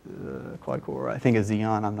think a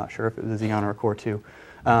Xeon. I'm not sure if it was a Xeon or a Core 2,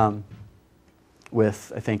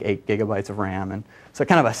 with, I think, 8 gigabytes of RAM. And so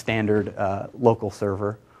kind of a standard local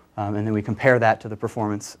server. And then we compare that to the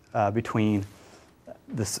performance between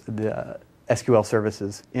the SQL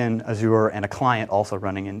services in Azure and a client also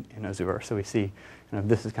running in Azure. So we see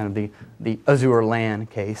this is kind of the Azure LAN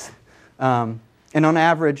case. And on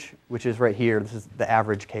average, which is right here, this is the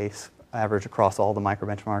average case, average across all the micro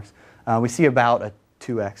benchmarks, we see about a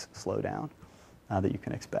 2x slowdown that you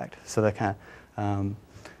can expect. So that kind of,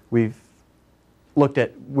 we've looked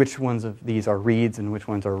at which ones of these are reads and which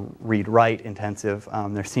ones are read-write intensive.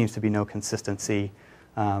 There seems to be no consistency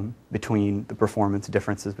between the performance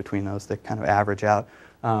differences between those that kind of average out.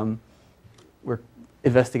 We're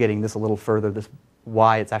investigating this a little further,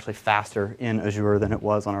 why it's actually faster in Azure than it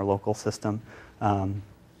was on our local system.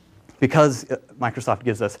 Because Microsoft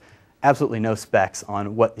gives us absolutely no specs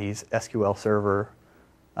on what these SQL Server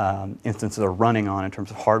instances are running on in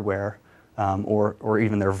terms of hardware or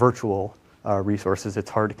even their virtual resources, it's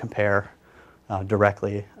hard to compare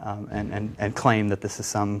directly and claim that this is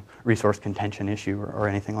some resource contention issue or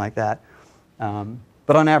anything like that.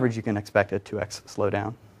 But on average, you can expect a 2x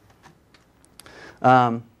slowdown.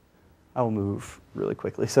 I will move really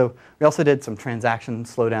quickly. So we also did some transaction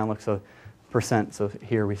slowdown look, so percent. So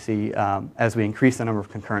here we see as we increase the number of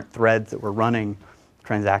concurrent threads that we're running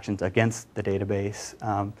transactions against the database,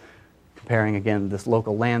 comparing again this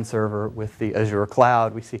local LAN server with the Azure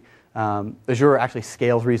cloud, we see Azure actually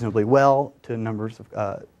scales reasonably well to numbers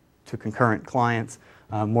of to concurrent clients,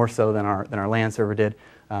 more so than our LAN server did.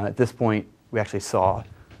 At this point, we actually saw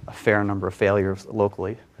a fair number of failures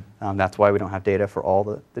locally. That's why we don't have data for all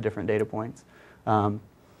the different data points.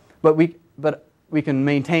 But we can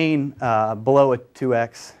maintain below a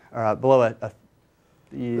 2x or below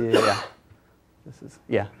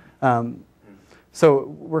so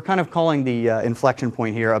we're kind of calling the inflection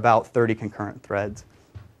point here about 30 concurrent threads.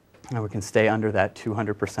 And we can stay under that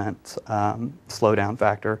 200% slowdown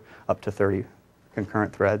factor up to 30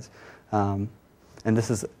 concurrent threads. And this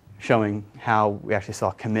is showing how we actually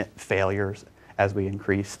saw commit failures as we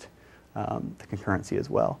increased the concurrency as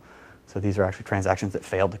well. So these are actually transactions that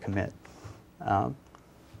failed to commit. And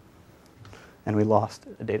we lost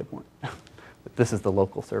a data point. But this is the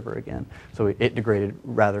local server again. So it degraded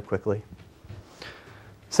rather quickly.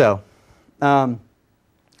 So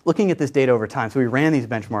looking at this data over time, so we ran these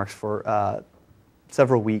benchmarks for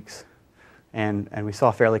several weeks, and we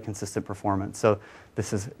saw fairly consistent performance. So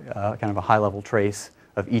this is kind of a high-level trace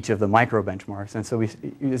of each of the micro benchmarks. And so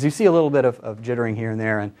as you see a little bit of jittering here and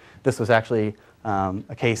there, and this was actually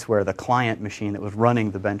a case where the client machine that was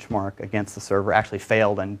running the benchmark against the server actually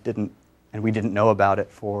failed and we didn't know about it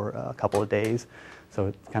for a couple of days. So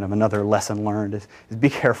it's kind of another lesson learned is be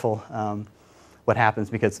careful what happens,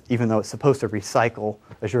 because even though it's supposed to recycle,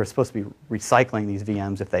 Azure is supposed to be recycling these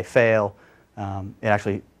VMs if they fail, it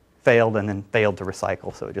actually failed and then failed to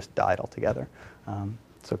recycle, so it just died altogether.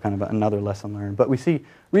 So kind of another lesson learned. But we see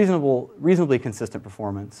reasonably consistent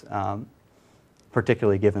performance,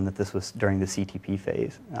 particularly given that this was during the CTP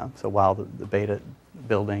phase, so while the beta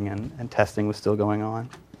building and testing was still going on.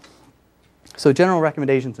 So general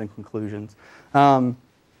recommendations and conclusions.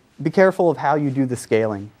 Be careful of how you do the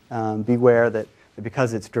scaling. Beware that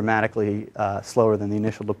because it's dramatically slower than the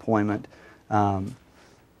initial deployment,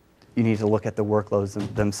 you need to look at the workloads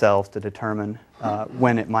themselves to determine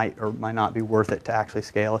when it might or might not be worth it to actually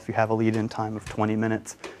scale. If you have a lead-in time of 20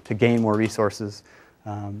 minutes to gain more resources,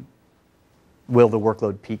 will the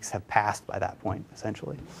workload peaks have passed by that point,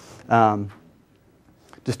 essentially?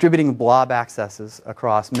 Distributing blob accesses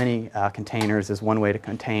across many containers is one way to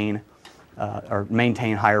contain or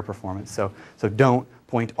maintain higher performance. So don't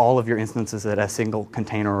point all of your instances at a single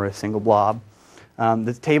container or a single blob.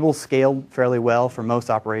 The tables scaled fairly well for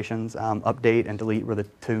most operations. Update and delete were the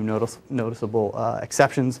two noticeable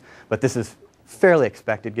exceptions, but this is fairly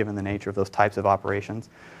expected given the nature of those types of operations.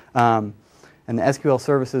 And the SQL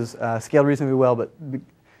services scaled reasonably well, but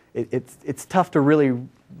it's tough to really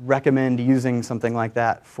recommend using something like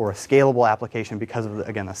that for a scalable application because of,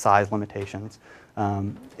 again, the size limitations.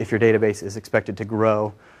 If your database is expected to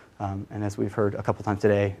grow, and as we've heard a couple times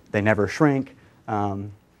today, they never shrink,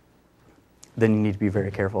 then you need to be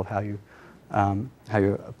very careful of how you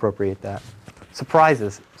appropriate that.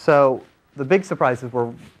 Surprises. So the big surprises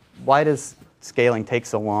were, why does scaling take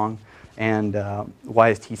so long? and why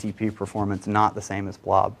is TCP performance not the same as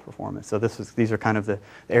blob performance? So these are kind of the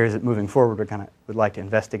areas that moving forward would like to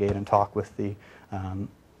investigate and talk with the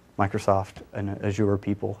Microsoft and Azure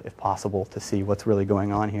people, if possible, to see what's really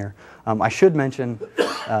going on here. I should mention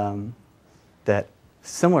that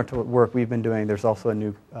similar to what work we've been doing, there's also a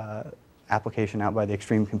new application out by the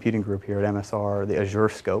Extreme Computing Group here at MSR, the Azure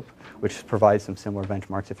Scope, which provides some similar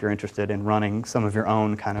benchmarks. If you're interested in running some of your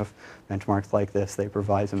own kind of benchmarks like this, they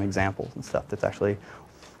provide some examples and stuff that's actually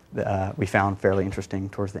we found fairly interesting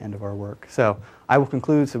towards the end of our work. So I will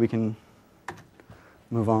conclude so we can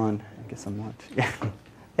move on and get some lunch. Yeah.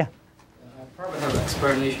 I probably have an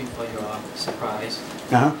explanation for your surprise.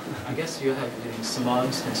 I guess you have a small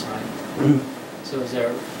instance, right? Mm-hmm. So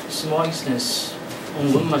there small instance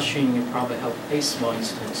on one machine, you probably have a small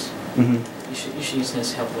instance. Mm-hmm. Each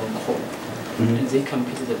instance have one core, mm-hmm. and they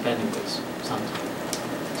compete the bandwidth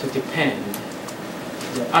sometimes. So depend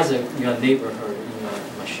the other your neighborhood in your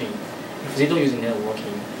machine. If they don't use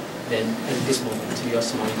networking, then at this moment your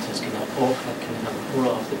small instance can have all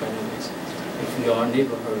of the bandwidth. If your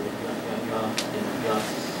neighborhood,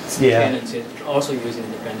 your tenants is also using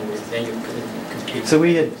the bandwidth, then you couldn't compete. So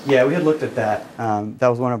we had looked at that. That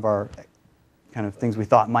was one of our kind of things we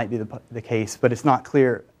thought might be the case, but it's not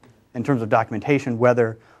clear in terms of documentation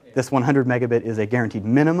whether this 100 megabit is a guaranteed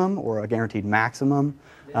minimum or a guaranteed maximum.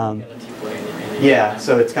 Yeah,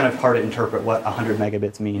 so it's kind of hard to interpret what 100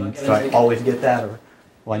 megabits means. So I always get that, or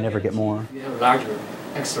will I never get more? If you have larger,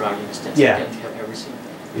 extra large instance, yeah. You guarantee have everything.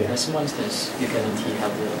 Yeah. A small instance, you guarantee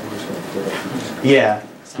have the. Yeah.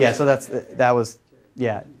 So that was.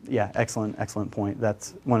 Yeah, excellent point.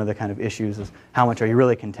 That's one of the kind of issues is how much are you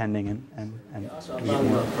really contending and also about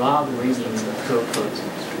the blob raising the throughput.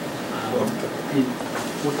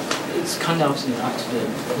 It's kind of up to the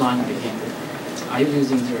client behavior. Are you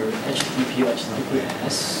using the HTTP or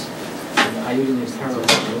HTTPS? And are you using parallel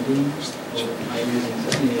loading? Or are you using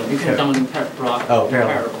you can download block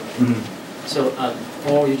parallel? Mm-hmm. So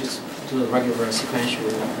or you just do the regular sequential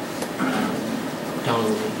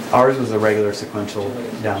downloading. Ours was a regular sequential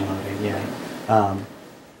downloading, yeah.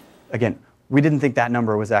 Again, we didn't think that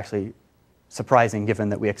number was actually surprising given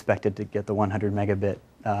that we expected to get the 100 megabit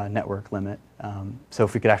network limit. So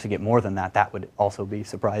if we could actually get more than that, that would also be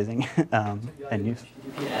surprising. And use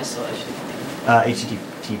HTTPS or HTTP?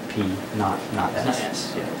 HTTP, not S. Not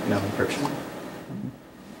S. Yeah, no encryption.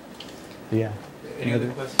 Yeah. Any other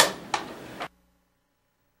questions?